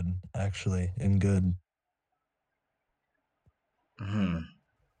Kennywood, actually, in good. Hmm.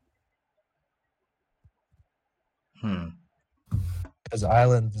 Because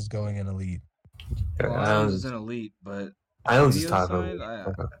Islands is going in elite. Well, Islands is an elite, but Islands is Studios top of.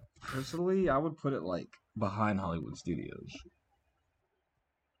 side, personally, I would put it like behind Hollywood Studios.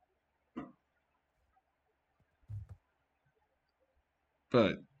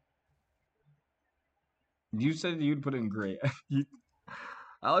 But you said you'd put it in great.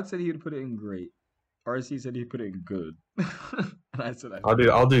 Alex said he would put it in great. RC said he'd put it in good. And I said I'll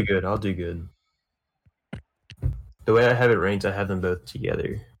do good. I'll do good. The way I have it ranked, I have them both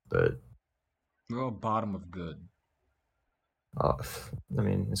together. But well, bottom of good. I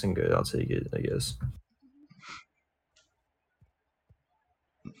mean, it's in good. I'll take it. I guess.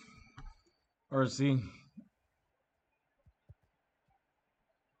 RC.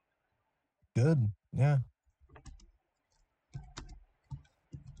 Good. Yeah.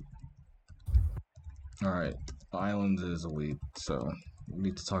 All right. Islands is elite, so we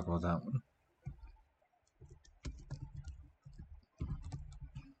need to talk about that one.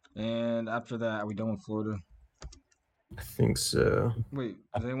 And after that, are we done with Florida? I think so. Wait,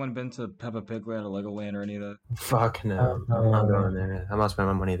 has anyone been to Peppa Pig Land or Legoland or any of that? Fuck no. I'm not going there. I'm not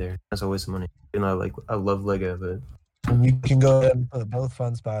spending my money there. That's a waste of money. You know, I love Lego, but And you can go ahead and put both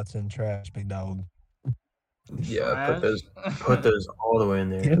fun spots in trash, big dog. yeah, Trash? put those all the way in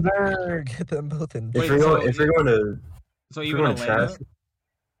there. Yes, sir. Get them both in. Wait, If you're going to So if even you're going to Atlanta? trash,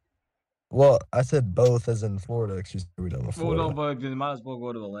 Well, I said both as in Florida. Excuse me, we're done with Well, Florida. no, but you might as well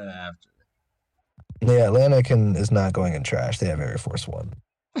go to Atlanta after. Yeah, Atlanta is not going in trash. They have Air Force One.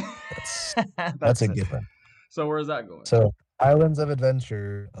 That's a it. given. So where's that going? So Islands of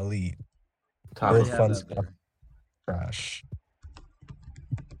Adventure, elite, top Already both of have fun that stuff, there. trash.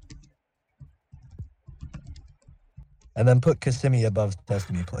 And then put Kissimmee above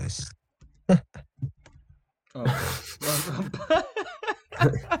Sesame Place. Oh.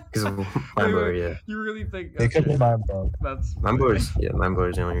 because Mind Blower, yeah. You really think They could be Mind Blow. that's Mind Blower's, yeah, Mind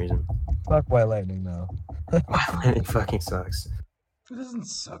Blower's the only reason. Fuck White Lightning though. It fucking sucks. It doesn't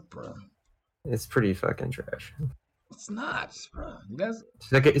suck, bro. It's pretty fucking trash. It's not, bro. You guys.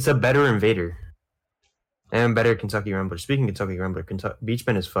 It's a better Invader and better Kentucky Rambler. Speaking of Kentucky Rambler, Beach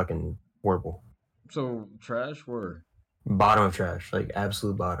Bend is fucking horrible. So trash were. Bottom of trash, like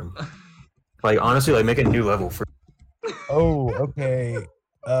absolute bottom. Like honestly, like make a new level for. Oh, okay.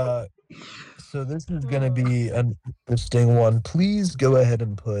 So this is gonna be an interesting one. Please go ahead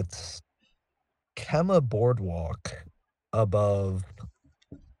and put Kemma Boardwalk above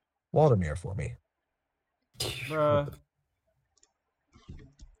Waldemere for me. Bruh.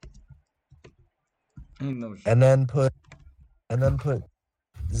 Ain't no shit. And then put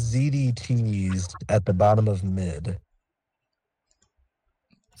ZDTs at the bottom of mid.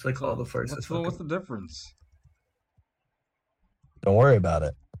 It's like all the first. What's the difference? Don't worry about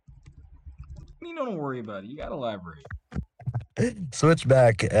it. You don't worry about it. You gotta elaborate.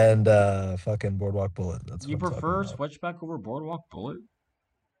 Switchback and fucking Boardwalk Bullet. That's You what I'm prefer talking about. Switchback over Boardwalk Bullet?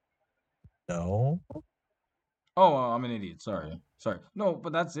 No. Oh, I'm an idiot. Sorry. No,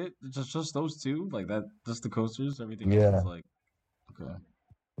 but that's it. Just those two, like that. Just the coasters. Everything else is like, okay.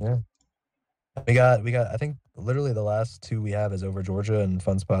 Yeah. We got. I think literally the last two we have is Over Georgia and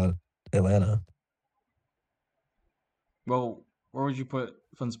Fun Spot Atlanta. Well, where would you put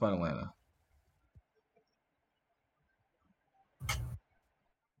Fun Spot Atlanta?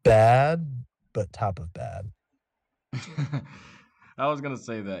 Bad, but top of bad. I was gonna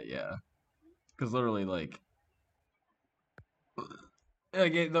say that, yeah, because literally, like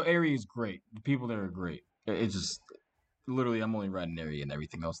the area is great. The people there are great. It's just literally, I'm only riding area, and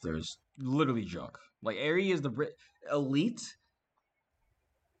everything else there is literally junk. Like area is the elite.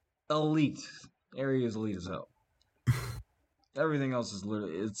 Area is elite as hell. Everything else is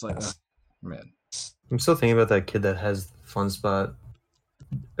literally. It's like, man. I'm still thinking about that kid that has Fun Spot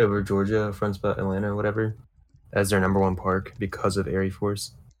over Georgia, Fun Spot Atlanta, or whatever, as their number one park because of Air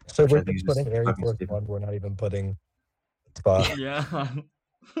Force. So we're just putting Air Force One. We're not even putting Spot. Yeah.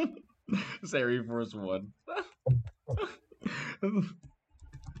 It's Air Force One.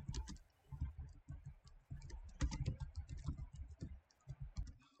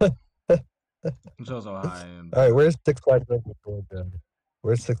 It shows how high I am. All right, where's Six Flags Over Georgia?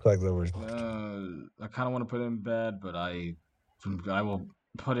 Where's Six Flags Over? I kind of want to put it in bad, but I will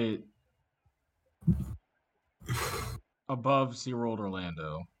put it above SeaWorld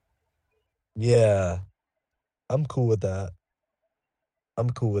Orlando. Yeah, I'm cool with that.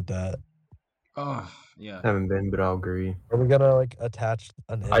 Oh yeah. I haven't been, but I'll agree. Are we gonna like attach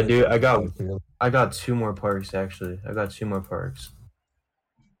an? I do. I got image? 2 more parks actually. I got 2 more parks.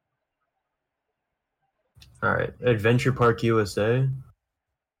 All right, Adventure Park USA.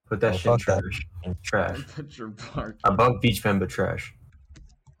 Put that shit in fuck trash. Trash. Adventure Park. Above Beach Bend, but trash.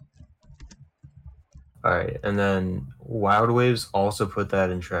 All right, and then Wild Waves, also put that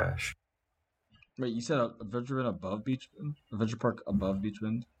in trash. Wait, you said Adventure Bend above Beach Bend? Adventure Park above Beach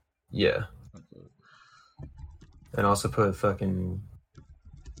Bend? Yeah. Okay. And also put fucking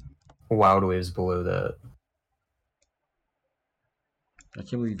Wild Waves below that. I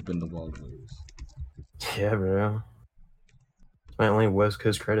can't believe you've been to Wild Waves. Yeah, bro. It's my only West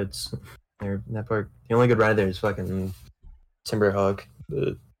Coast credits. There in that park. The only good ride there is fucking Timberhawk.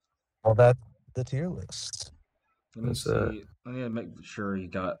 But Well, that's the tier list. Let me see. I need to make sure you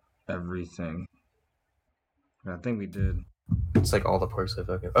got everything. I think we did. it's like all the parks I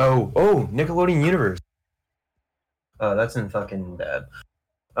fucking. Oh, Nickelodeon Universe. That's in fucking bad.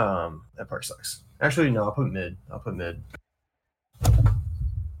 That park sucks. Actually, no. I'll put mid.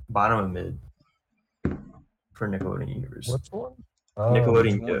 Bottom of mid. For Nickelodeon Universe. Which one?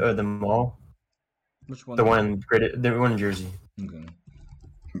 Nickelodeon, which one? The mall. Which one? The one in Jersey. Okay.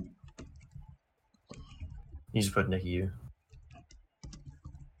 You just put Nicky U.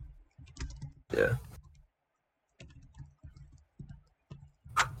 Yeah.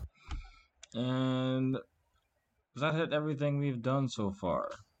 And does that hit everything we've done so far?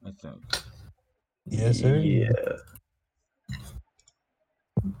 I think. Yes, sir. Yeah.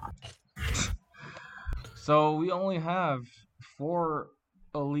 So we only have 4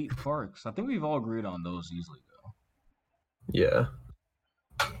 elite parks. I think we've all agreed on those easily, though. Yeah.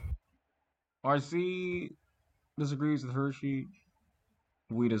 RC disagrees with Hershey.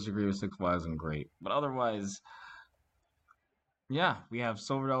 We disagree with Six Flags and Great. But otherwise, yeah, we have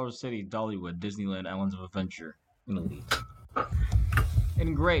Silver Dollar City, Dollywood, Disneyland, Islands of Adventure, and Elite.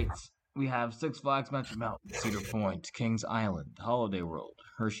 In Great, we have Six Flags Magic Mountain, Cedar Point, Kings Island, Holiday World,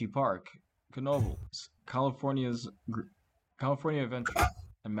 Hershey Park, Knoebels, California Adventure,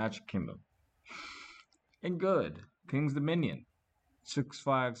 and Magic Kingdom. In Good, King's Dominion, Six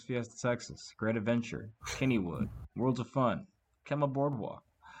Flags Fiesta Texas, Great Adventure, Kennywood, Worlds of Fun, Kemma Boardwalk,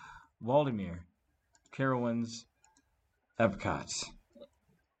 Waldemere, Carowinds, Epcot,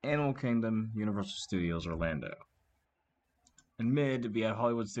 Animal Kingdom, Universal Studios Orlando. In mid, we have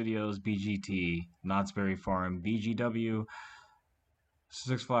Hollywood Studios, BGT, Knott's Berry Farm, BGW,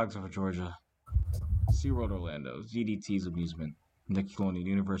 Six Flags Over Georgia, SeaWorld Orlando, ZDT's Amusement, Nickelodeon,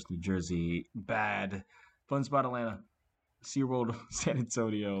 Universal New Jersey, Bad, Fun Spot Atlanta, SeaWorld San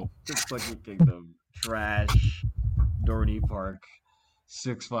Antonio, Six Flags Kingdom, Trash, Dorney Park,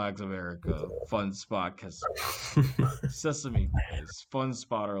 Six Flags America, Fun Spot Sesame Place, Fun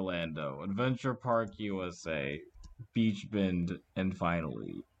Spot Orlando, Adventure Park USA, Beach Bend, and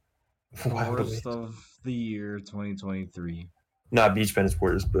finally, the worst of the year 2023. Not Beach Bend is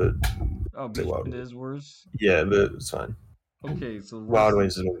worse, but Beach Bend is worse? Yeah, but it's fine. Okay, so Wild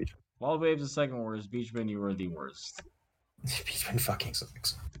Waves is no Beach Bend. Wild Waves is second worst. Beach Bend, you were the worst. Beach Bend fucking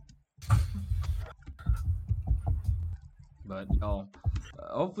sucks. But y'all,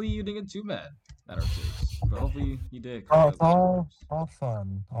 hopefully you didn't get too mad at our takes. But hopefully you did. Oh, it's all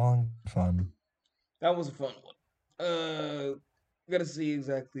fun. All fun. That was a fun one. Gotta see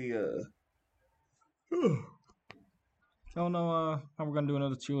exactly. I don't know how we're gonna do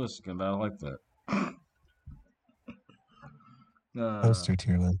another tier list again, but I like that. Poster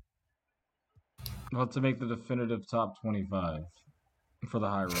tier list. About to make the definitive top 25 for the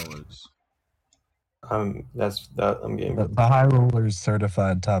high rollers. I'm game. The high rollers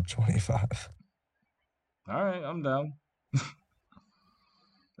certified top 25. All right, I'm down.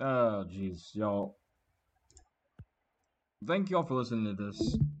 Oh, jeez, y'all. Thank y'all for listening to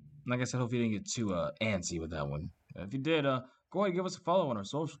this. Like I said, hope you didn't get too antsy with that one. If you did, go ahead and give us a follow on our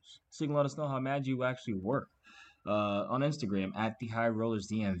socials so you can let us know how mad you actually were. On Instagram at the High Rollers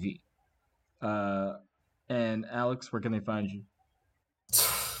DMV. And Alex, where can they find you?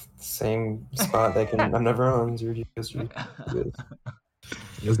 Same spot that I'm never on. Zero history.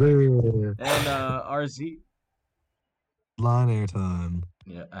 Yes, sir. And RZ. Line airtime.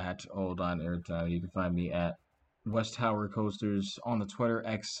 Yeah, at Hold On Airtime. You can find me at West Tower Coasters on the Twitter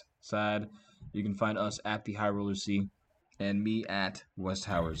X side. You can find us at the High Roller C and me at West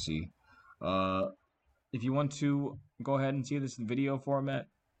Tower C. If you want to go ahead and see this in video format,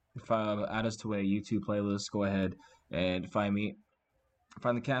 add us to a YouTube playlist. Go ahead and find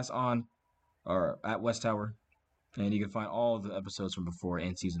the cast on or at West Tower, and you can find all of the episodes from before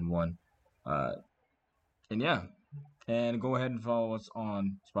and season 1. And yeah, and go ahead and follow us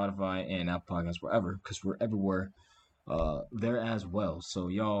on Spotify and Apple Podcasts, wherever, because we're everywhere there as well. So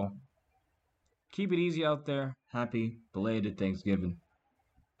y'all, keep it easy out there. Happy belated Thanksgiving.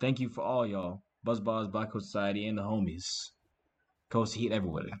 Thank you for all y'all. BuzzBuzz, Black Coast Society, and the homies. Coast Heat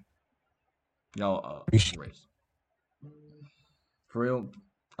everywhere. Y'all, race. For real.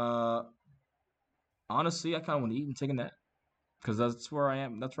 Honestly, I kind of want to eat and take a nap. Because that's where I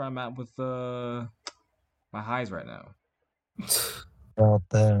am. That's where I'm at with my highs right now. Felt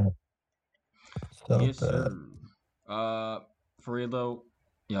that. Yes, sir. For real though,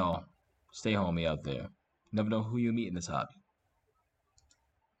 y'all, stay homey out there. Never know who you meet in this hobby.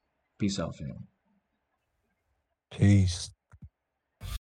 Peace out, fam. Peace.